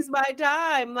 why waste my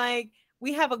time? Like,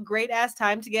 we have a great ass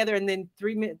time together, and then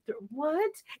 3 minutes,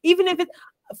 what? Even if it's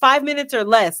 5 minutes or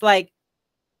less, like,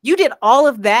 you did all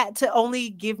of that to only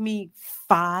give me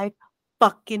 5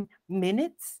 fucking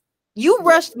minutes? You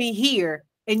rushed me here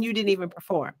and you didn't even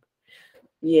perform.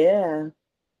 Yeah.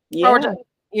 Or,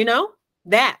 Yeah.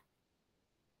 that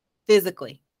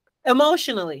physically,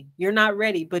 emotionally, you're not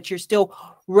ready, but you're still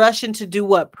rushing to do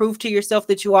what? Prove to yourself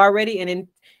that you are ready and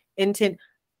intent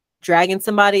dragging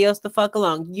somebody else the fuck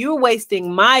along. You're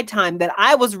wasting my time that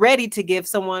I was ready to give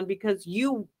someone because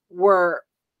you were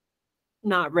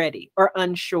not ready or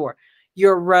unsure.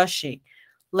 You're rushing.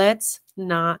 Let's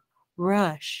not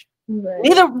rush. Right.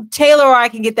 Neither Taylor or I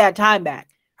can get that time back.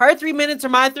 Her 3 minutes or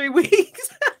my 3 weeks.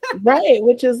 Right.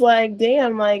 Which is like,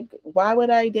 damn, like, why would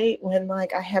I date when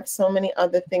like I have so many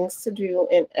other things to do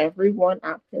and everyone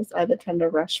opts either trying to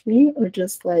rush me or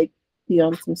just like be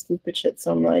on some stupid shit.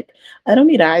 So I'm like, I don't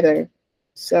need either.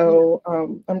 So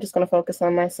I'm just gonna focus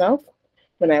on myself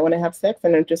when I want to have sex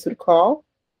and then just would call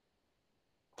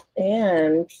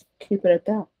and keep it at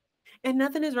that. And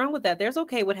nothing is wrong with that. There's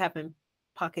okay with having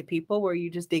pocket people where you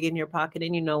just dig in your pocket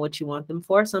and you know what you want them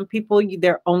for. Some people,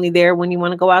 they're only there when you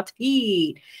want to go out to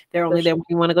eat. They're only there when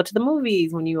you want to go to the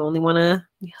movies, when you only want to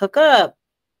hook up.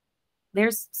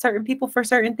 There's certain people for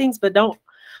certain things, but don't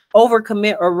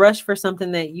overcommit or rush for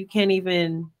something that you can't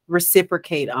even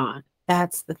reciprocate on.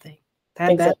 That's the thing.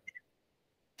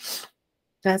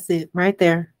 That's it right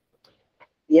there.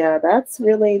 Yeah, that's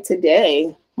really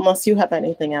today. Unless you have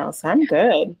anything else, I'm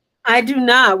good. I do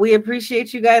not. We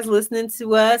appreciate you guys listening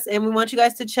to us, and we want you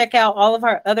guys to check out all of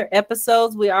our other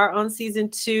episodes. We are on season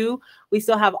 2. We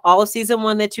still have all of season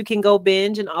 1 that you can go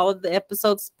binge and all of the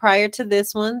episodes prior to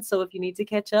this one. So if you need to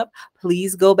catch up,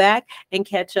 please go back and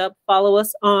catch up. Follow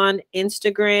us on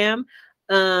Instagram.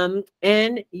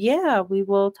 And yeah, we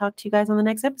will talk to you guys on the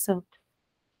next episode.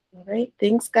 All right.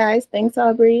 Thanks, guys. Thanks,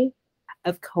 Aubrey.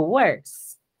 Of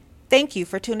course. Thank you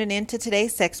for tuning in to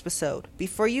today's sex episode.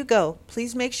 Before you go,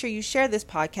 please make sure you share this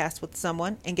podcast with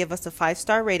someone and give us a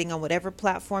 5-star rating on whatever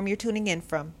platform you're tuning in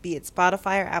from, be it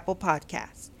Spotify or Apple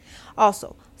Podcasts.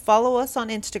 Also, follow us on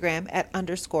Instagram at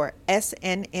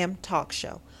 _SNM Talk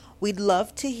Show. We'd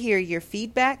love to hear your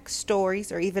feedback,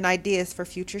 stories, or even ideas for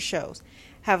future shows.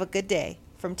 Have a good day.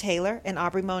 From Taylor and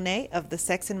Aubrey Monet of the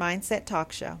Sex and Mindset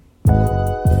Talk Show.